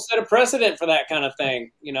this will set a precedent for that kind of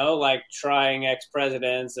thing, like trying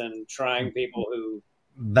ex-presidents and trying people who...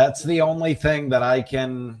 That's the only thing that I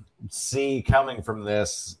can see coming from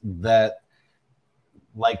this that,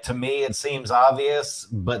 like, to me, it seems obvious,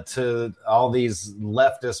 but to all these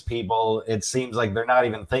leftist people, it seems like they're not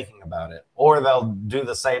even thinking about it. Or they'll do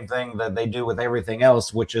the same thing that they do with everything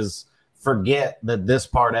else, which is forget that this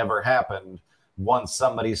part ever happened once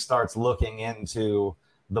somebody starts looking into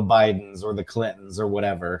the Bidens or the Clintons or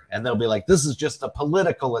whatever. And they'll be like, this is just a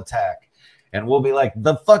political attack. And we'll be like,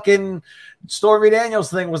 the fucking Stormy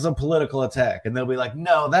Daniels thing was a political attack. And they'll be like,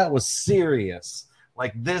 no, that was serious.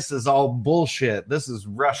 Like, this is all bullshit. This is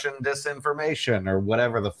Russian disinformation or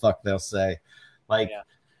whatever the fuck they'll say. Like, yeah.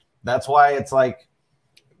 That's why it's like,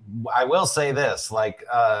 I will say this, like,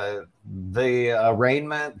 the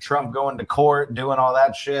arraignment, Trump going to court, doing all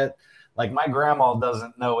that shit. Like, my grandma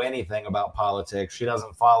doesn't know anything about politics. She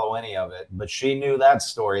doesn't follow any of it. But she knew that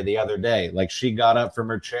story the other day. Like, she got up from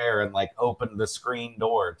her chair and, like, opened the screen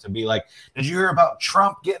door to be like, did you hear about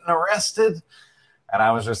Trump getting arrested? And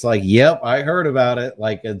I was just like, yep, I heard about it.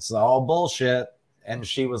 Like, it's all bullshit. And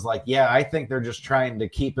she was like, yeah, I think they're just trying to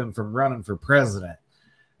keep him from running for president.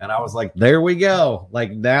 And I was like, there we go.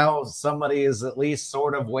 Like, now somebody is at least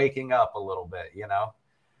sort of waking up a little bit,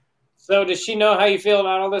 So does she know how you feel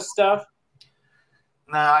about all this stuff?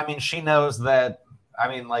 No, I mean, she knows that,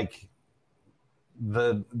 like,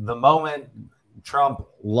 the moment Trump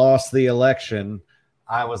lost the election,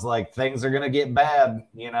 I was like, things are going to get bad.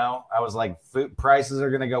 I was like, food prices are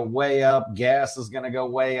going to go way up. Gas is going to go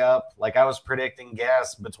way up. Like I was predicting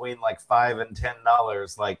gas between like $5 and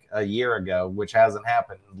 $10 like a year ago, which hasn't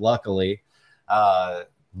happened, luckily.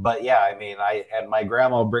 But yeah, I mean, and my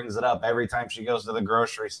grandma brings it up every time she goes to the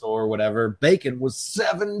grocery store or whatever. Bacon was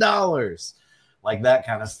 $7, like that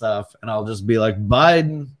kind of stuff. And I'll just be like,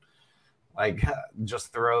 Biden, like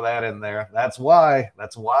just throw that in there. That's why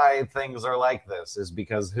things are like this, is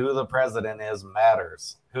because who the president is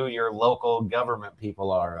matters. Who your local government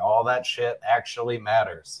people are, all that shit actually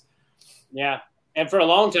matters. Yeah. And for a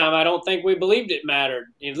long time, I don't think we believed it mattered.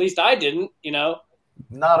 At least I didn't, Not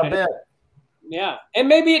a bit. Yeah. And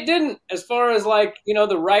maybe it didn't, as far as like,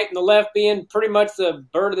 the right and the left being pretty much the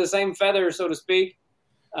bird of the same feather, so to speak.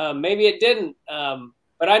 Maybe it didn't.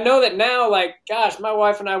 But I know that now, like, gosh, my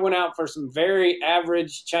wife and I went out for some very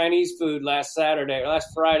average Chinese food last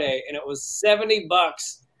Friday, and it was $70.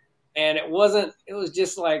 And it was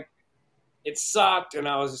just like, it sucked. And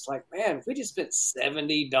I was just like, man, if we just spent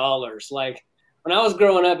 $70, like when I was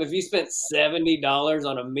growing up, if you spent $70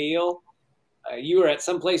 on a meal, you were at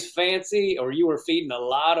someplace fancy or you were feeding a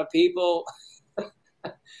lot of people, it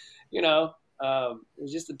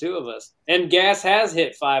was just the two of us. And gas has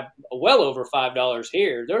hit well over $5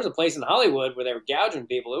 here. There was a place in Hollywood where they were gouging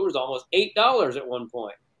people. It was almost $8 at one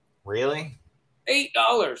point. Really?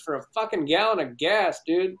 $8 for a fucking gallon of gas,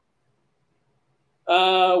 dude.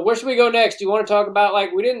 Where should we go next? Do you want to talk about,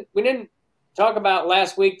 like, we didn't talk about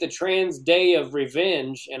last week the Trans Day of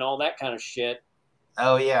Revenge and all that kind of shit.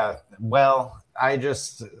 Oh yeah. Well, I don't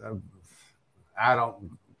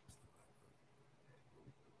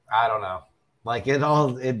know. Like it's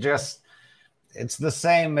the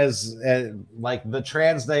same as like the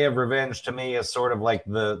Trans Day of Revenge to me is sort of like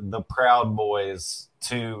the Proud Boys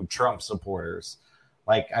to Trump supporters.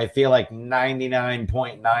 Like I feel like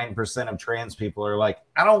 99.9% of trans people are like,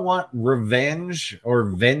 I don't want revenge or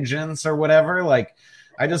vengeance or whatever. Like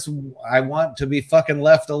I want to be fucking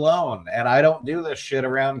left alone, and I don't do this shit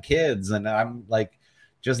around kids, and I'm like,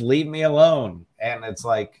 just leave me alone. And it's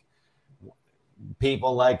like,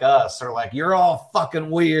 people like us are like, you're all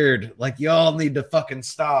fucking weird. Like, you all need to fucking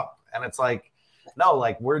stop. And it's like, no,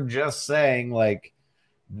 like, we're just saying, like,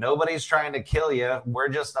 nobody's trying to kill you. We're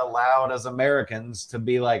just allowed as Americans to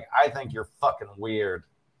be like, I think you're fucking weird.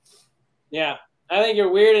 Yeah, I think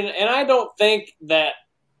you're weird. And I don't think they're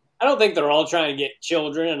all trying to get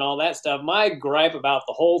children and all that stuff. My gripe about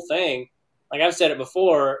the whole thing, like I've said it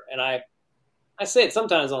before, and I say it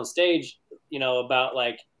sometimes on stage, about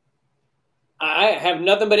like, I have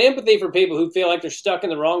nothing but empathy for people who feel like they're stuck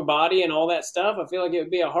in the wrong body and all that stuff. I feel like it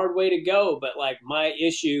would be a hard way to go. But like my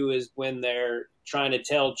issue is when they're trying to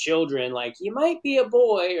tell children, like, you might be a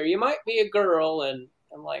boy or you might be a girl. And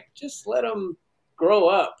I'm like, just let them grow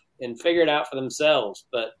up and figure it out for themselves.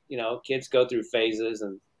 But, kids go through phases.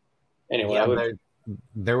 And anyway,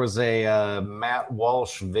 there was a Matt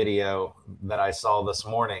Walsh video that I saw this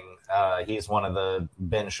morning. He's one of the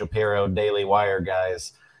Ben Shapiro Daily Wire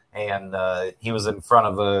guys. And he was in front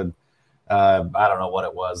of I don't know what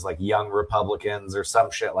it was, like Young Republicans or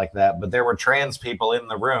some shit like that. But there were trans people in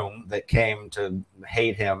the room that came to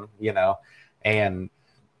hate him, and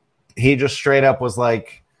he just straight up was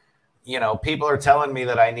like, people are telling me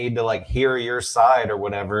that I need to like hear your side or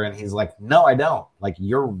whatever. And he's like, no, I don't. Like,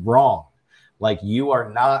 you're wrong. Like, you are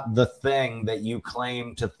not the thing that you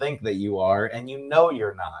claim to think that you are. And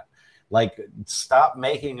you're not. Like, stop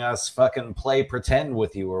making us fucking play pretend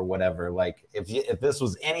with you or whatever. Like, if this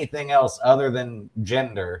was anything else other than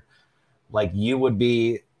gender, like, you would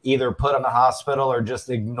be either put in a hospital or just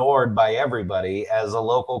ignored by everybody as a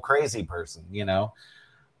local crazy person,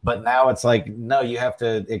 But now it's like, no, you have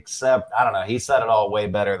to accept. I don't know. He said it all way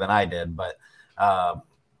better than I did, but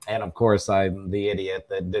and of course I'm the idiot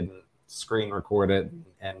that didn't screen record it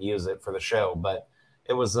and use it for the show, but.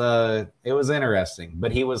 It was interesting,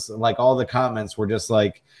 but he was like, all the comments were just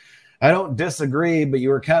like, I don't disagree, but you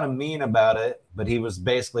were kind of mean about it. But he was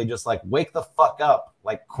basically just like, wake the fuck up,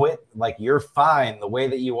 like quit, like you're fine the way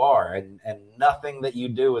that you are. And nothing that you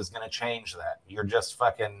do is going to change that. You're just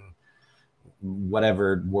fucking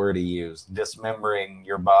whatever word he used, dismembering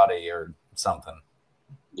your body or something.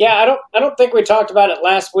 Yeah. I don't think we talked about it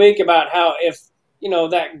last week about how if,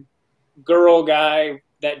 that girl guy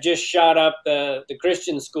that just shot up the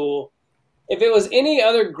Christian school, if it was any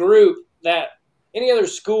other group any other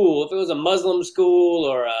school, if it was a Muslim school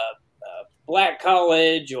or a black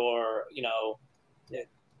college or,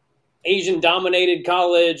 Asian dominated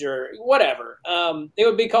college or whatever, it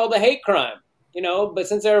would be called a hate crime. but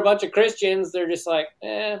since they're a bunch of Christians, they're just like,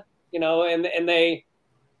 and they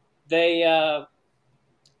the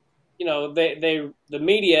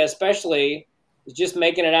media especially is just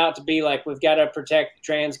making it out to be like, we've got to protect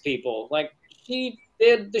trans people. Like, she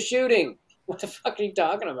did the shooting. What the fuck are you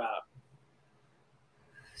talking about?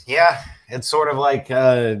 Yeah, it's sort of like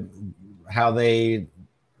how they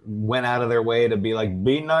went out of their way to be like,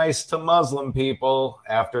 be nice to Muslim people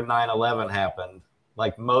after 9/11 happened.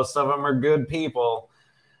 Like, most of them are good people.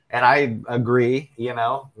 And I agree,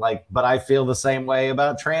 but I feel the same way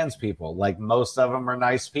about trans people. Like, most of them are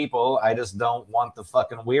nice people. I just don't want the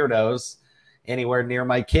fucking weirdos anywhere near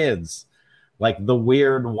my kids. Like, the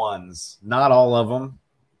weird ones, not all of them.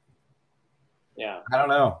 Yeah. I don't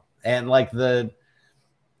know. And like the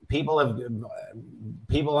people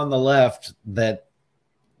on the left that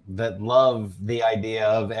love the idea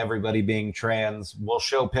of everybody being trans will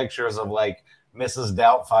show pictures of like Mrs.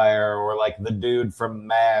 Doubtfire or like the dude from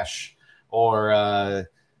MASH or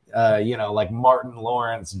like Martin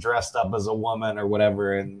Lawrence dressed up as a woman or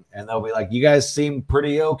whatever, and they'll be like, you guys seemed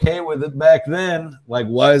pretty okay with it back then. Like,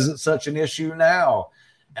 why is it such an issue now?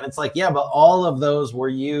 And it's like, yeah, but all of those were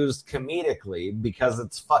used comedically because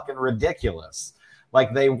it's fucking ridiculous.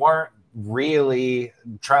 Like, they weren't really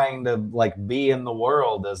trying to like be in the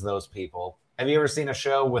world as those people. Have you ever seen a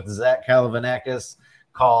show with Zach Galifianakis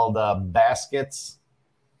called Baskets?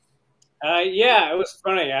 Yeah, it was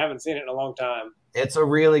funny. I haven't seen it in a long time. It's a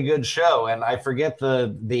really good show, and I forget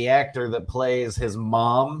the actor that plays his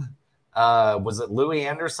mom. Was it Louis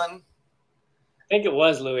Anderson? I think it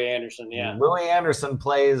was Louis Anderson, yeah. Louis Anderson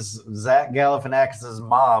plays Zach Galifianakis'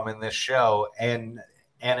 mom in this show, and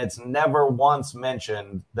it's never once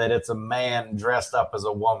mentioned that it's a man dressed up as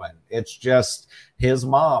a woman. It's just his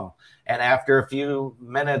mom. And after a few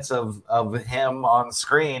minutes of him on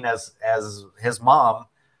screen as his mom,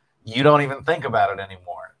 you don't even think about it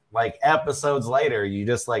anymore. Like, episodes later, you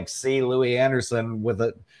just like see Louis Anderson with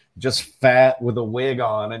just fat with a wig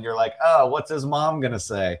on, and you're like, oh, what's his mom gonna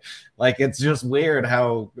say? Like, it's just weird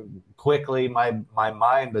how quickly my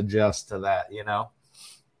mind adjusts to that,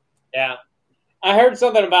 Yeah. I heard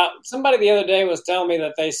something about somebody the other day was telling me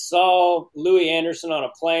that they saw Louis Anderson on a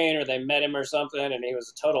plane, or they met him or something, and he was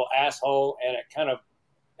a total asshole. And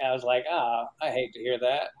I was like, I hate to hear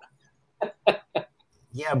that.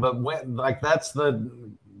 Yeah, but that's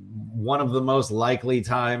one of the most likely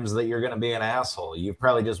times that you're going to be an asshole. You've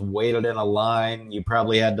probably just waited in a line. You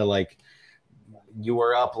probably had to you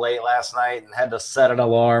were up late last night and had to set an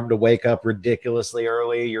alarm to wake up ridiculously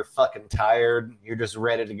early. You're fucking tired. You're just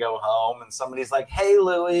ready to go home. And somebody's like, hey,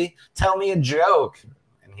 Louis, tell me a joke.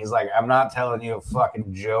 And he's like, I'm not telling you a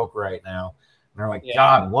fucking joke right now. And they're like, yeah.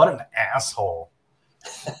 God, what an asshole.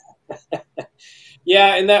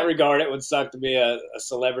 Yeah, in that regard, it would suck to be a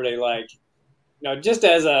celebrity. Like, just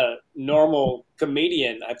as a normal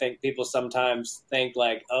comedian, I think people sometimes think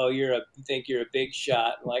like, oh, you think you're a big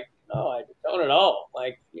shot. Like, no, I don't at all.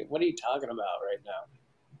 Like, what are you talking about right now?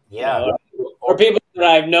 Yeah. Or people that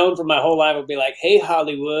I've known for my whole life would be like, hey,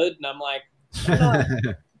 Hollywood. And I'm like, I'm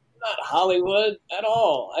not Hollywood at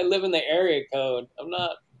all. I live in the area code. I don't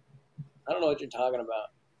know what you're talking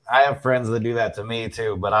about. I have friends that do that to me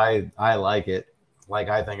too, but I like it. Like,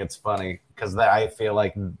 I think it's funny because I feel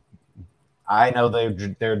like I know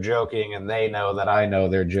they're joking, and they know that I know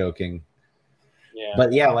they're joking. Yeah.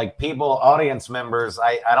 But yeah, like audience members,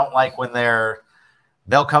 I don't like when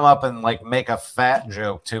they'll come up and like make a fat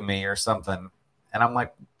joke to me or something. And I'm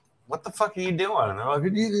like, what the fuck are you doing? And they're like,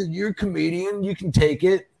 you're a comedian, you can take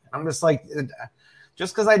it. I'm just like,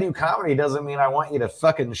 just because I do comedy doesn't mean I want you to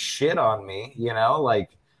fucking shit on me, Like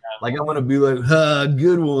I'm going to be like,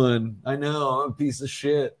 good one. I know, I'm a piece of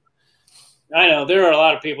shit. I know. There are a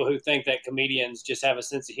lot of people who think that comedians just have a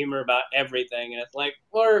sense of humor about everything. And it's like,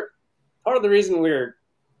 well, part of the reason we're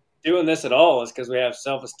doing this at all is because we have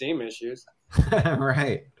self-esteem issues.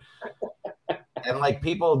 Right. And like,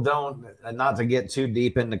 people don't, not to get too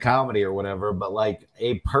deep into comedy or whatever, but like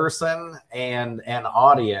a person and an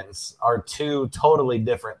audience are two totally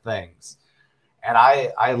different things. And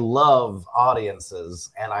I love audiences,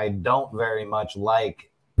 and I don't very much like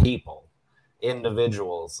people,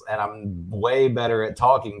 individuals. And I'm way better at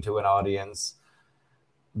talking to an audience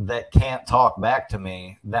that can't talk back to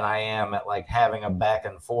me than I am at like having a back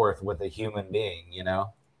and forth with a human being,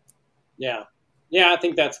 Yeah. Yeah, I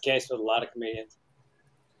think that's the case with a lot of comedians,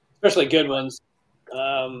 especially good ones.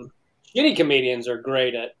 Shitty comedians are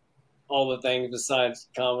great at all the things besides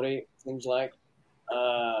comedy, things like.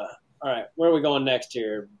 All right, where are we going next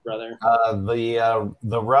here, brother? The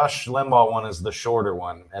Rush Limbaugh one is the shorter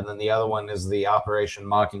one, and then the other one is the Operation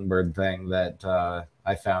Mockingbird thing that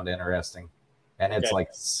I found interesting. and it's Okay. like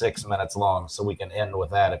 6 minutes long, so we can end with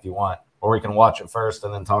that if you want, or we can watch it first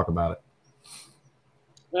and then talk about it.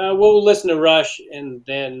 We'll listen to Rush, and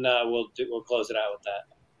then we'll close it out with that.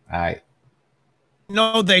 All right.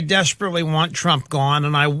 No, they desperately want Trump gone,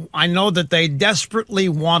 and I know that they desperately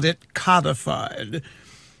want it codified,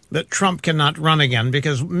 that Trump cannot run again,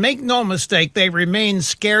 because make no mistake, they remain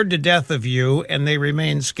scared to death of you, and they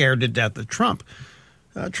remain scared to death of Trump.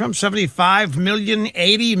 Trump, 75 million,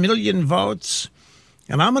 80 million votes,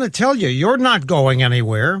 and I'm going to tell you, you're not going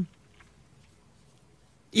anywhere.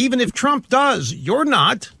 Even if Trump does, you're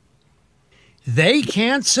not. They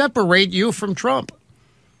can't separate you from Trump.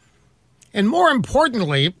 And more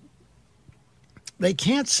importantly, they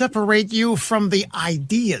can't separate you from the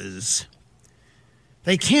ideas.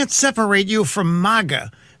 They can't separate you from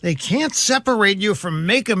MAGA. They can't separate you from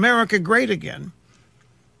Make America Great Again,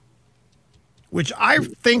 which I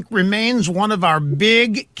think remains one of our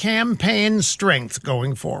big campaign strengths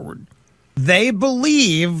going forward. They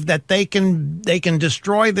believe that they can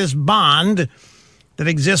destroy this bond that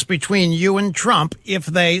exists between you and Trump if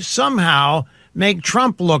they somehow make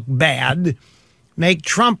Trump look bad, make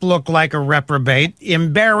Trump look like a reprobate,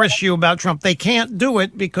 embarrass you about Trump. They can't do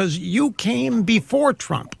it because you came before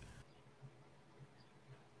Trump.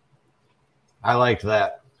 I liked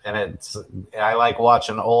that. And I like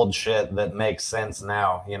watching old shit that makes sense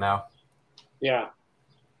now, you know? Yeah.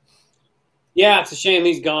 Yeah, it's a shame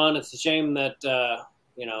he's gone. It's a shame that,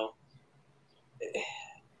 you know,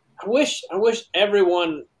 I wish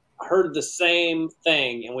everyone heard the same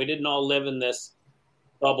thing and we didn't all live in this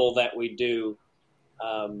bubble that we do.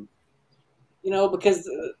 You know, because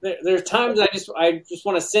there's times I just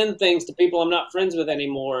want to send things to people I'm not friends with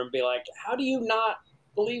anymore and be like, how do you not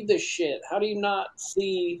believe this shit? How do you not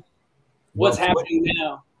see what's happening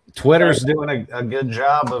now? Twitter's doing a good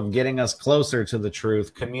job of getting us closer to the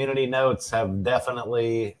truth. Community notes have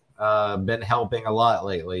definitely been helping a lot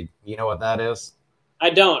lately. You know what that is? I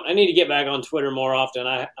don't. I need to get back on Twitter more often.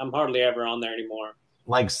 I'm hardly ever on there anymore.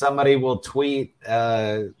 Like somebody will tweet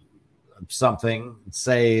something,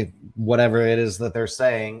 say whatever it is that they're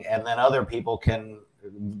saying, and then other people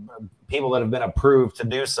that have been approved to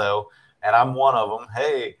do so, and I'm one of them,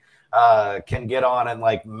 can get on and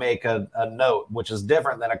like make a note, which is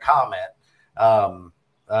different than a comment.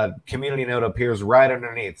 A community note appears right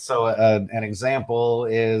underneath. So an example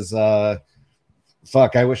is, I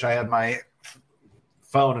wish I had my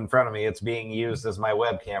phone in front of me. It's being used as my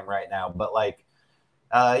webcam right now. But like,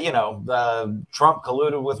 Trump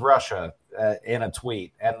colluded with Russia in a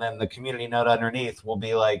tweet. And then the community note underneath will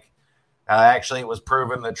be like, actually, it was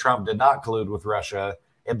proven that Trump did not collude with Russia.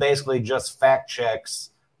 It basically just fact checks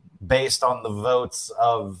based on the votes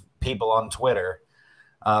of people on Twitter.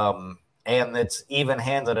 And it's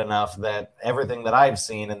even-handed enough that everything that I've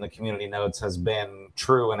seen in the community notes has been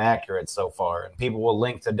true and accurate so far. And people will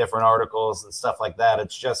link to different articles and stuff like that.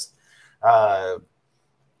 It's just,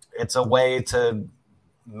 it's a way to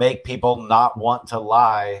make people not want to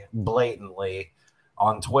lie blatantly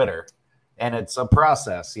on Twitter. And it's a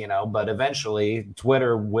process, but eventually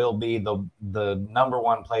Twitter will be the number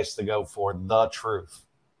one place to go for the truth.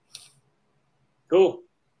 Cool.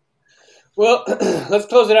 Well, let's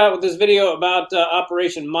close it out with this video about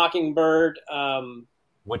Operation Mockingbird.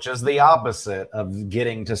 Which is the opposite of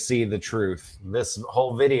getting to see the truth. This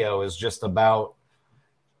whole video is just about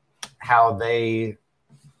how they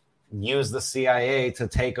use the CIA to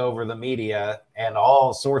take over the media and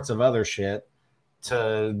all sorts of other shit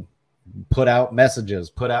to put out messages,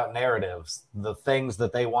 put out narratives, the things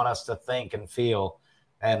that they want us to think and feel.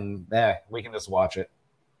 And we can just watch it.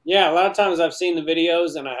 Yeah, a lot of times I've seen the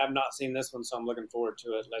videos and I have not seen this one, so I'm looking forward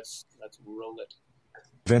to it. Let's roll it.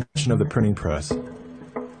 Invention of the printing press.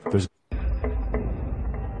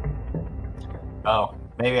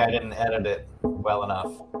 Maybe I didn't edit it well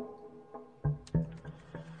enough.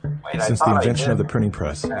 Wait, since the invention of the printing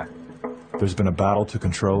press, there's been a battle to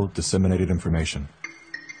control disseminated information.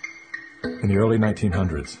 In the early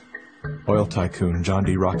 1900s, oil tycoon John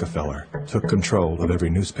D. Rockefeller took control of every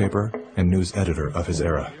newspaper and news editor of his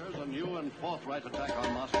era.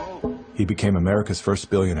 He became America's first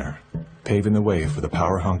billionaire, paving the way for the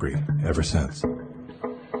power-hungry ever since.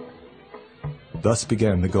 Thus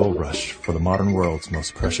began the gold rush for the modern world's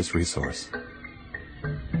most precious resource,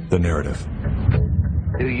 the narrative.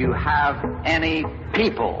 Do you have any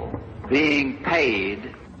people being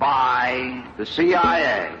paid by the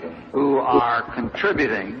CIA who are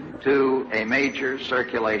contributing to a major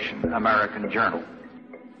circulation American journal?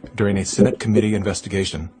 During a Senate committee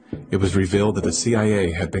investigation, it was revealed that the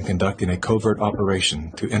CIA had been conducting a covert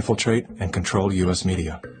operation to infiltrate and control U.S.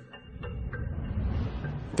 media.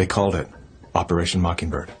 They called it Operation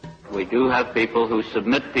Mockingbird. We do have people who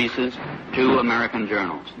submit pieces to American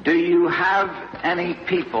journals. Do you have any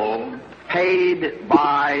people paid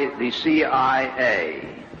by the CIA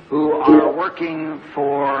who are working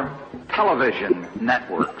for television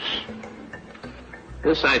networks?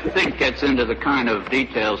 This, I think, gets into the kind of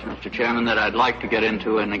details, Mr. Chairman, that I'd like to get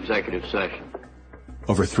into in executive session.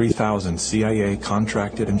 Over 3,000 CIA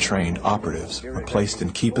contracted and trained operatives were placed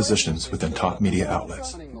in key positions within top media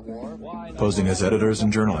outlets. Posing as editors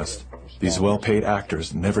and journalists, these well-paid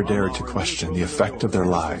actors never dared to question the effect of their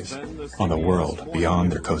lives on the world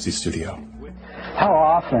beyond their cozy studio. How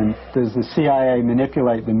often does the CIA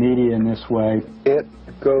manipulate the media in this way? It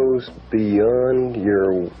goes beyond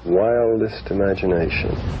your wildest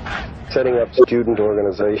imagination. Setting up student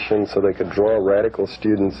organizations so they could draw radical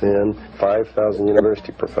students in. 5,000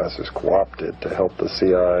 university professors co-opted to help the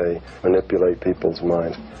CIA manipulate people's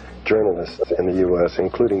minds. Journalists in the U.S.,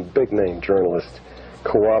 including big-name journalists,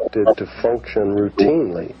 co-opted to function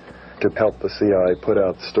routinely to help the CIA put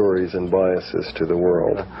out stories and biases to the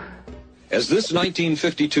world. As this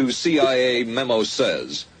 1952 CIA memo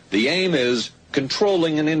says, the aim is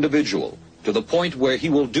controlling an individual to the point where he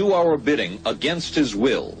will do our bidding against his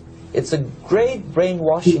will. It's a great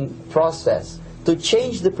brainwashing process to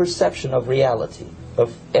change the perception of reality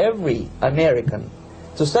of every American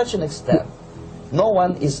to such an extent no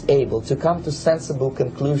one is able to come to sensible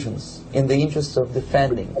conclusions in the interest of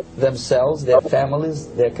defending themselves, their families,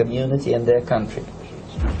 their community, and their country.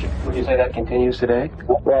 Would you say that continues today?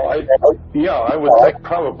 Well, I would think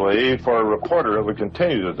probably for a reporter it would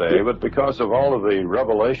continue today, but because of all of the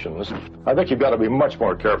revelations, I think you've got to be much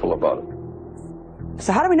more careful about it.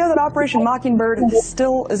 So how do we know that Operation Mockingbird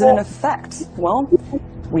still is in effect? Well,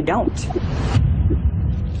 we don't.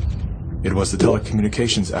 It was the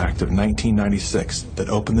Telecommunications Act of 1996 that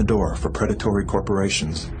opened the door for predatory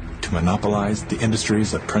corporations to monopolize the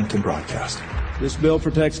industries of print and broadcast. This bill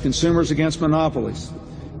protects consumers against monopolies.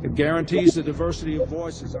 It guarantees the diversity of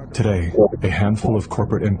voices. Today, a handful of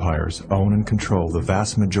corporate empires own and control the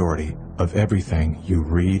vast majority of everything you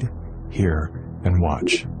read, hear, and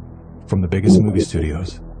watch. From the biggest movie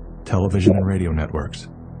studios, television and radio networks,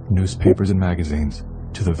 newspapers and magazines,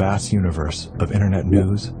 to the vast universe of internet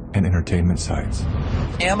news and entertainment sites.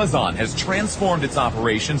 Amazon has transformed its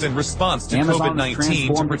operations in response to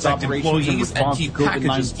COVID-19 to protect employees and keep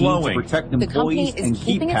packages flowing. The company is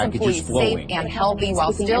keeping its employees safe and healthy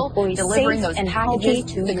while still delivering those packages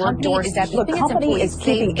to your doorstep. The company is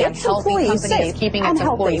keeping its employees safe. Keeping its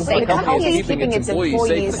employees safe. The company is keeping its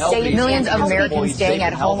employees safe. Millions of Americans staying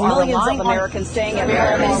at home. Millions of Americans staying at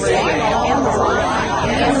home.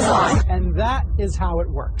 Amazon. And that is how it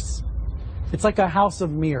works. It's like a house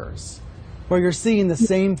of mirrors, where you're seeing the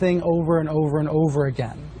same thing over and over and over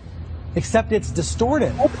again, except it's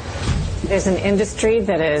distorted. There's an industry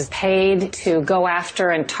that is paid to go after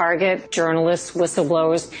and target journalists,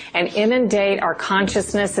 whistleblowers, and inundate our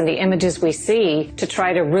consciousness and the images we see to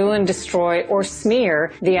try to ruin, destroy, or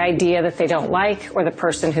smear the idea that they don't like or the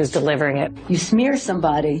person who's delivering it. You smear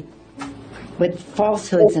somebody with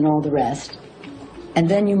falsehoods and all the rest, and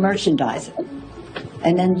then you merchandise it.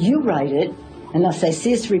 And then you write it, and they'll say,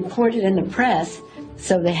 see, it's reported in the press,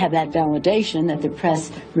 so they have that validation that the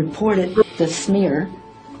press reported the smear,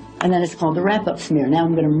 and then it's called the wrap-up smear. Now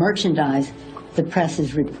I'm going to merchandise the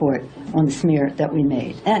press's report on the smear that we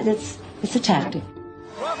made. And it's a tactic.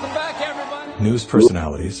 Welcome back, everybody. News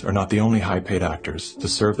personalities are not the only high-paid actors to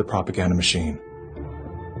serve the propaganda machine.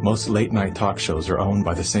 Most late-night talk shows are owned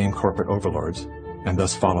by the same corporate overlords, and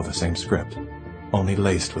thus follow the same script, only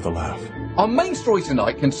laced with a laugh. Our main story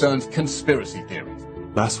tonight concerns conspiracy theories.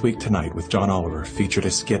 Last Week Tonight with John Oliver featured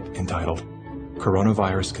a skit entitled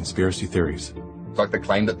Coronavirus Conspiracy Theories. Like the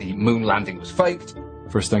claim that the moon landing was faked.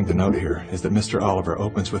 First thing to note here is that Mr. Oliver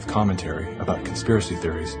opens with commentary about conspiracy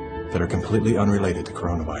theories that are completely unrelated to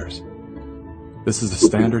coronavirus. This is the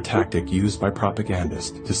standard tactic used by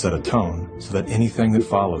propagandists to set a tone so that anything that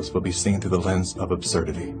follows will be seen through the lens of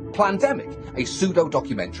absurdity. Plandemic, a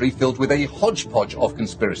pseudo-documentary filled with a hodgepodge of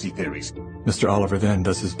conspiracy theories. Mr. Oliver then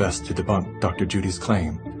does his best to debunk Dr. Judy's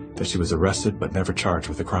claim that she was arrested but never charged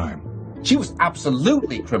with a crime. She was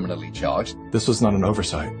absolutely criminally charged. This was not an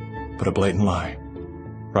oversight, but a blatant lie.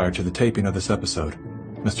 Prior to the taping of this episode,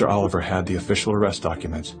 Mr. Oliver had the official arrest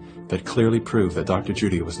documents that clearly prove that Dr.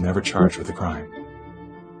 Judy was never charged with a crime.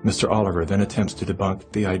 Mr. Oliver then attempts to debunk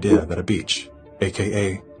the idea that a beach,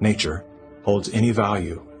 aka nature, holds any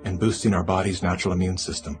value in boosting our body's natural immune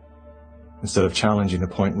system. Instead of challenging a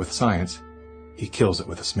point with science, he kills it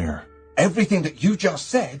with a smear. Everything that you just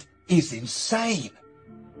said is insane.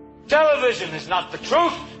 Television is not the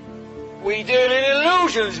truth. We deal in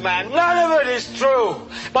illusions, man. None of it is true.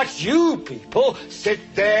 But you people sit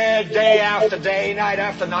there day after day, night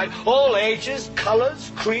after night, all ages,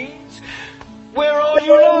 colors, creeds. We're all you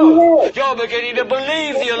know. You're beginning to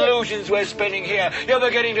believe the illusions we're spinning here. You're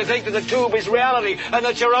beginning to think that the tube is reality and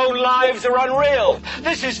that your own lives are unreal.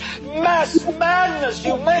 This is mass madness,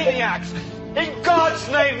 you maniacs. In God's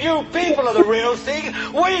name, you people are the real thing.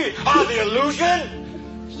 We are the illusion.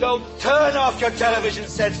 So turn off your television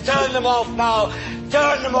sets. Turn them off now.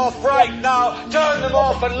 Turn them off right now. Turn them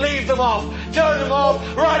off and leave them off. Turn them off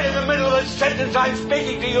right in the middle of the sentence I'm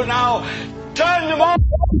speaking to you now. Turn them off.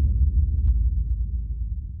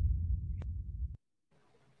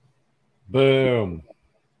 Boom.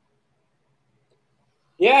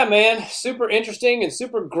 Yeah, man. Super interesting and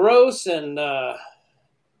super gross. And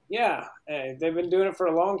yeah, they've been doing it for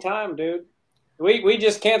a long time, dude. We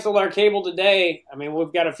just canceled our cable today. I mean,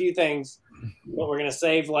 we've got a few things, but we're going to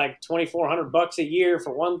save like $2,400 a year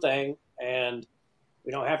for one thing, and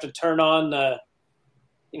we don't have to turn on the,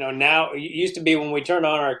 now it used to be when we turned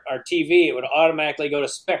on our TV, it would automatically go to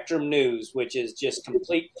Spectrum News, which is just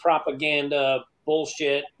complete propaganda,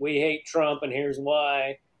 bullshit. We hate Trump, and here's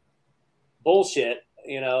why. Bullshit,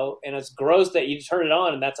 and it's gross that you turn it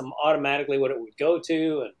on, and that's automatically what it would go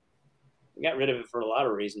to, and we got rid of it for a lot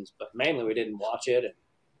of reasons, but mainly we didn't watch it. And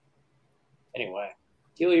anyway,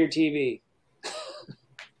 kill your TV.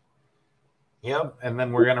 Yep, and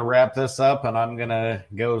then we're going to wrap this up, and I'm going to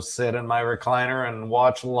go sit in my recliner and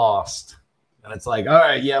watch Lost. And it's like, all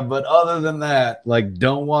right, yeah, but other than that, like,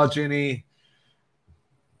 don't watch any.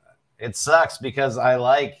 It sucks because I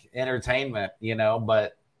like entertainment,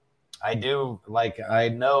 but I do, I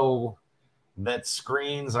know that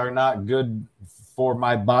screens are not good for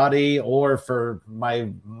my body or for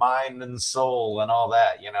my mind and soul and all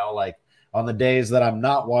that, on the days that I'm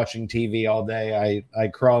not watching TV all day, I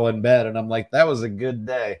crawl in bed and I'm like, that was a good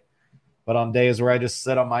day. But on days where I just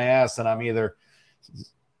sit on my ass and I'm either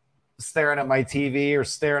staring at my TV or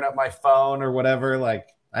staring at my phone or whatever,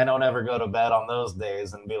 I don't ever go to bed on those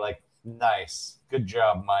days and be like, nice, good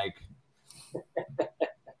job, Mike.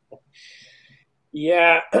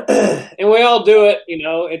 Yeah, and we all do it.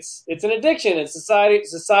 It's an addiction. It's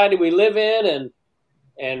society we live in,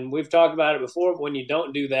 and we've talked about it before. But when you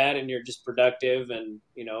don't do that, and you're just productive, and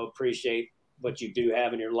appreciate what you do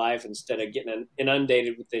have in your life instead of getting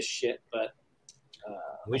inundated with this shit. But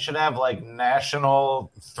we should have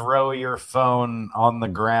National Throw Your Phone on the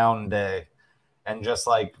Ground Day, and just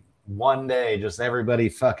one day, just everybody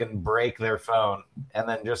fucking break their phone, and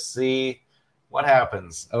then just see what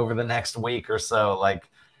happens over the next week or so.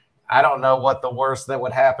 I don't know what the worst that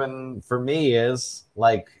would happen for me is.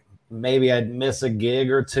 Maybe I'd miss a gig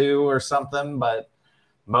or two or something, but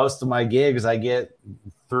most of my gigs I get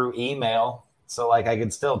through email. So I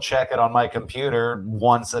could still check it on my computer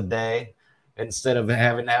once a day instead of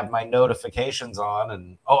having to have my notifications on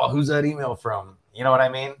and, oh, who's that email from? You know what I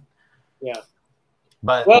mean? Yeah.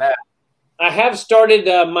 But I have started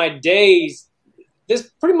my days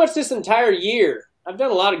pretty much this entire year. I've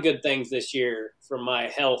done a lot of good things this year for my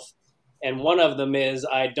health. And one of them is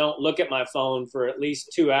I don't look at my phone for at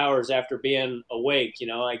least 2 hours after being awake.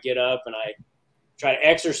 I get up and I try to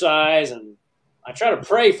exercise and I try to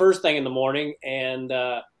pray first thing in the morning. And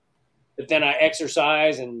but then I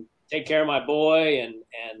exercise and take care of my boy and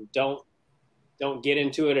don't get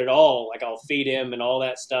into it at all. I'll feed him and all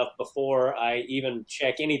that stuff before I even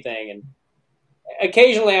check anything. And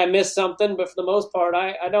occasionally I miss something, but for the most part,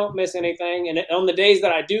 I don't miss anything. And on the days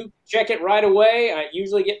that I do check it right away, I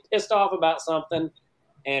usually get pissed off about something,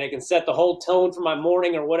 and it can set the whole tone for my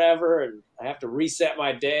morning or whatever, and I have to reset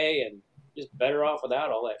my day, and just better off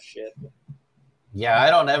without all that shit. Yeah, I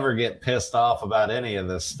don't ever get pissed off about any of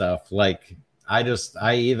this stuff.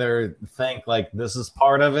 I either think this is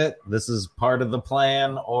part of it, this is part of the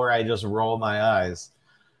plan, or I just roll my eyes.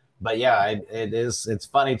 But yeah, it's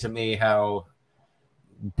funny to me how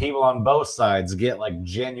people on both sides get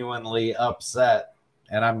genuinely upset,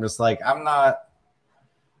 and I'm just I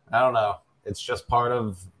don't know. It's just part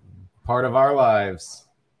of our lives.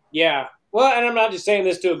 Yeah. Well, and I'm not just saying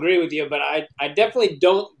this to agree with you, but I definitely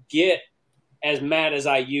don't get as mad as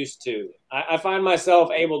I used to. I find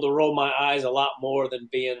myself able to roll my eyes a lot more than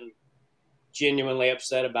being genuinely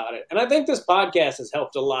upset about it. And I think this podcast has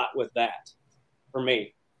helped a lot with that for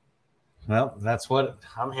me. Well, that's what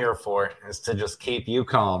I'm here for, is to just keep you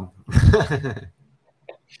calm.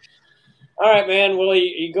 All right, man. Well,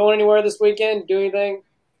 you going anywhere this weekend? Do anything?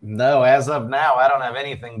 No, as of now, I don't have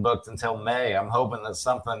anything booked until May. I'm hoping that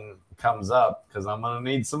something comes up because I'm going to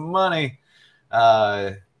need some money.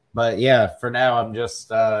 But yeah, for now, I'm just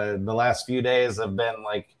the last few days have been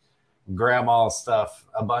grandma stuff,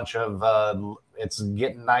 a bunch of it's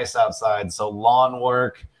getting nice outside, so lawn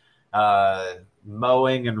work,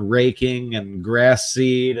 mowing and raking and grass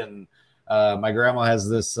seed, and my grandma has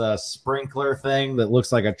this sprinkler thing that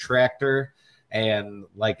looks like a tractor, and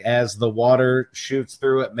like as the water shoots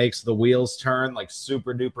through it makes the wheels turn like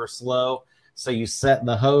super duper slow, so you set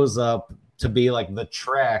the hose up to be like the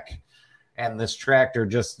track, and this tractor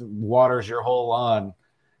just waters your whole lawn.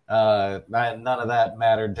 None of that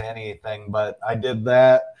mattered to anything, but I did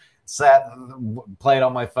that, sat and played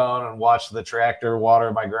on my phone and watched the tractor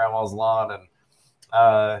water my grandma's lawn.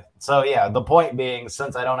 And so, yeah, the point being,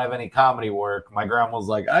 since I don't have any comedy work, my grandma's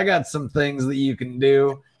like, I got some things that you can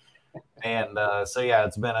do. And so, yeah,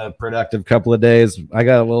 it's been a productive couple of days. I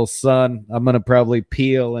got a little sun. I'm going to probably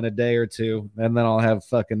peel in a day or two, and then I'll have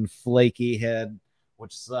fucking flaky head,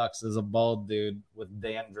 which sucks as a bald dude with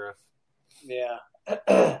dandruff. Yeah.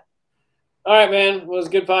 All right, man. Well, it was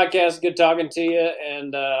a good podcast. Good talking to you,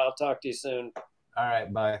 and I'll talk to you soon. All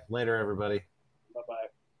right. Bye. Later, everybody. Bye-bye.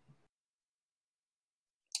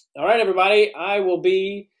 All right, everybody. I will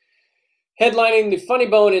be headlining the Funny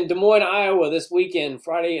Bone in Des Moines, Iowa this weekend,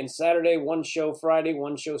 Friday and Saturday. One show Friday,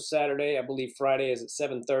 one show Saturday. I believe Friday is at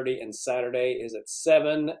 7:30 and Saturday is at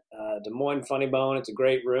 7. Des Moines Funny Bone. It's a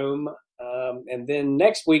great room. And then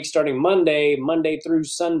next week, starting Monday through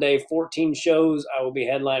Sunday, 14 shows. I will be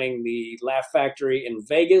headlining the Laugh Factory in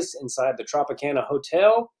Vegas inside the Tropicana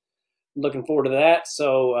Hotel. I'm looking forward to that.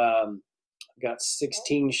 So I've got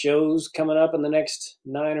 16 shows coming up in the next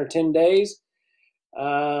 9 or 10 days.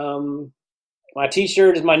 My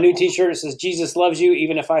t-shirt is my new t-shirt. It says, Jesus loves you,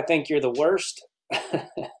 even if I think you're the worst.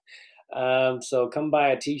 So come buy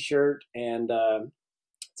a t-shirt, and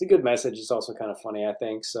it's a good message. It's also kind of funny, I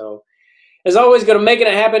think. So as always, go to Making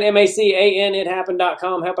It Happen,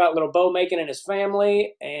 MACANIthappen.com. Help out little Bo Macon and his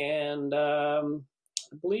family. And I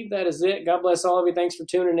believe that is it. God bless all of you. Thanks for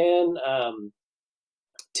tuning in.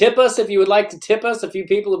 Tip us if you would like to tip us. A few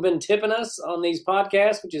people have been tipping us on these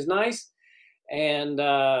podcasts, which is nice. And,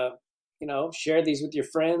 share these with your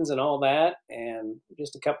friends and all that. And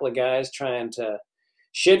just a couple of guys trying to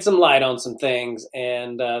shed some light on some things.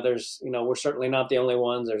 And we're certainly not the only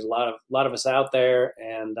ones. There's a lot of us out there,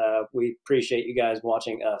 and we appreciate you guys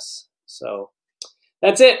watching us. So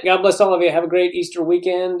that's it. God bless all of you. Have a great Easter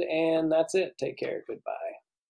weekend, and that's it. Take care. Goodbye.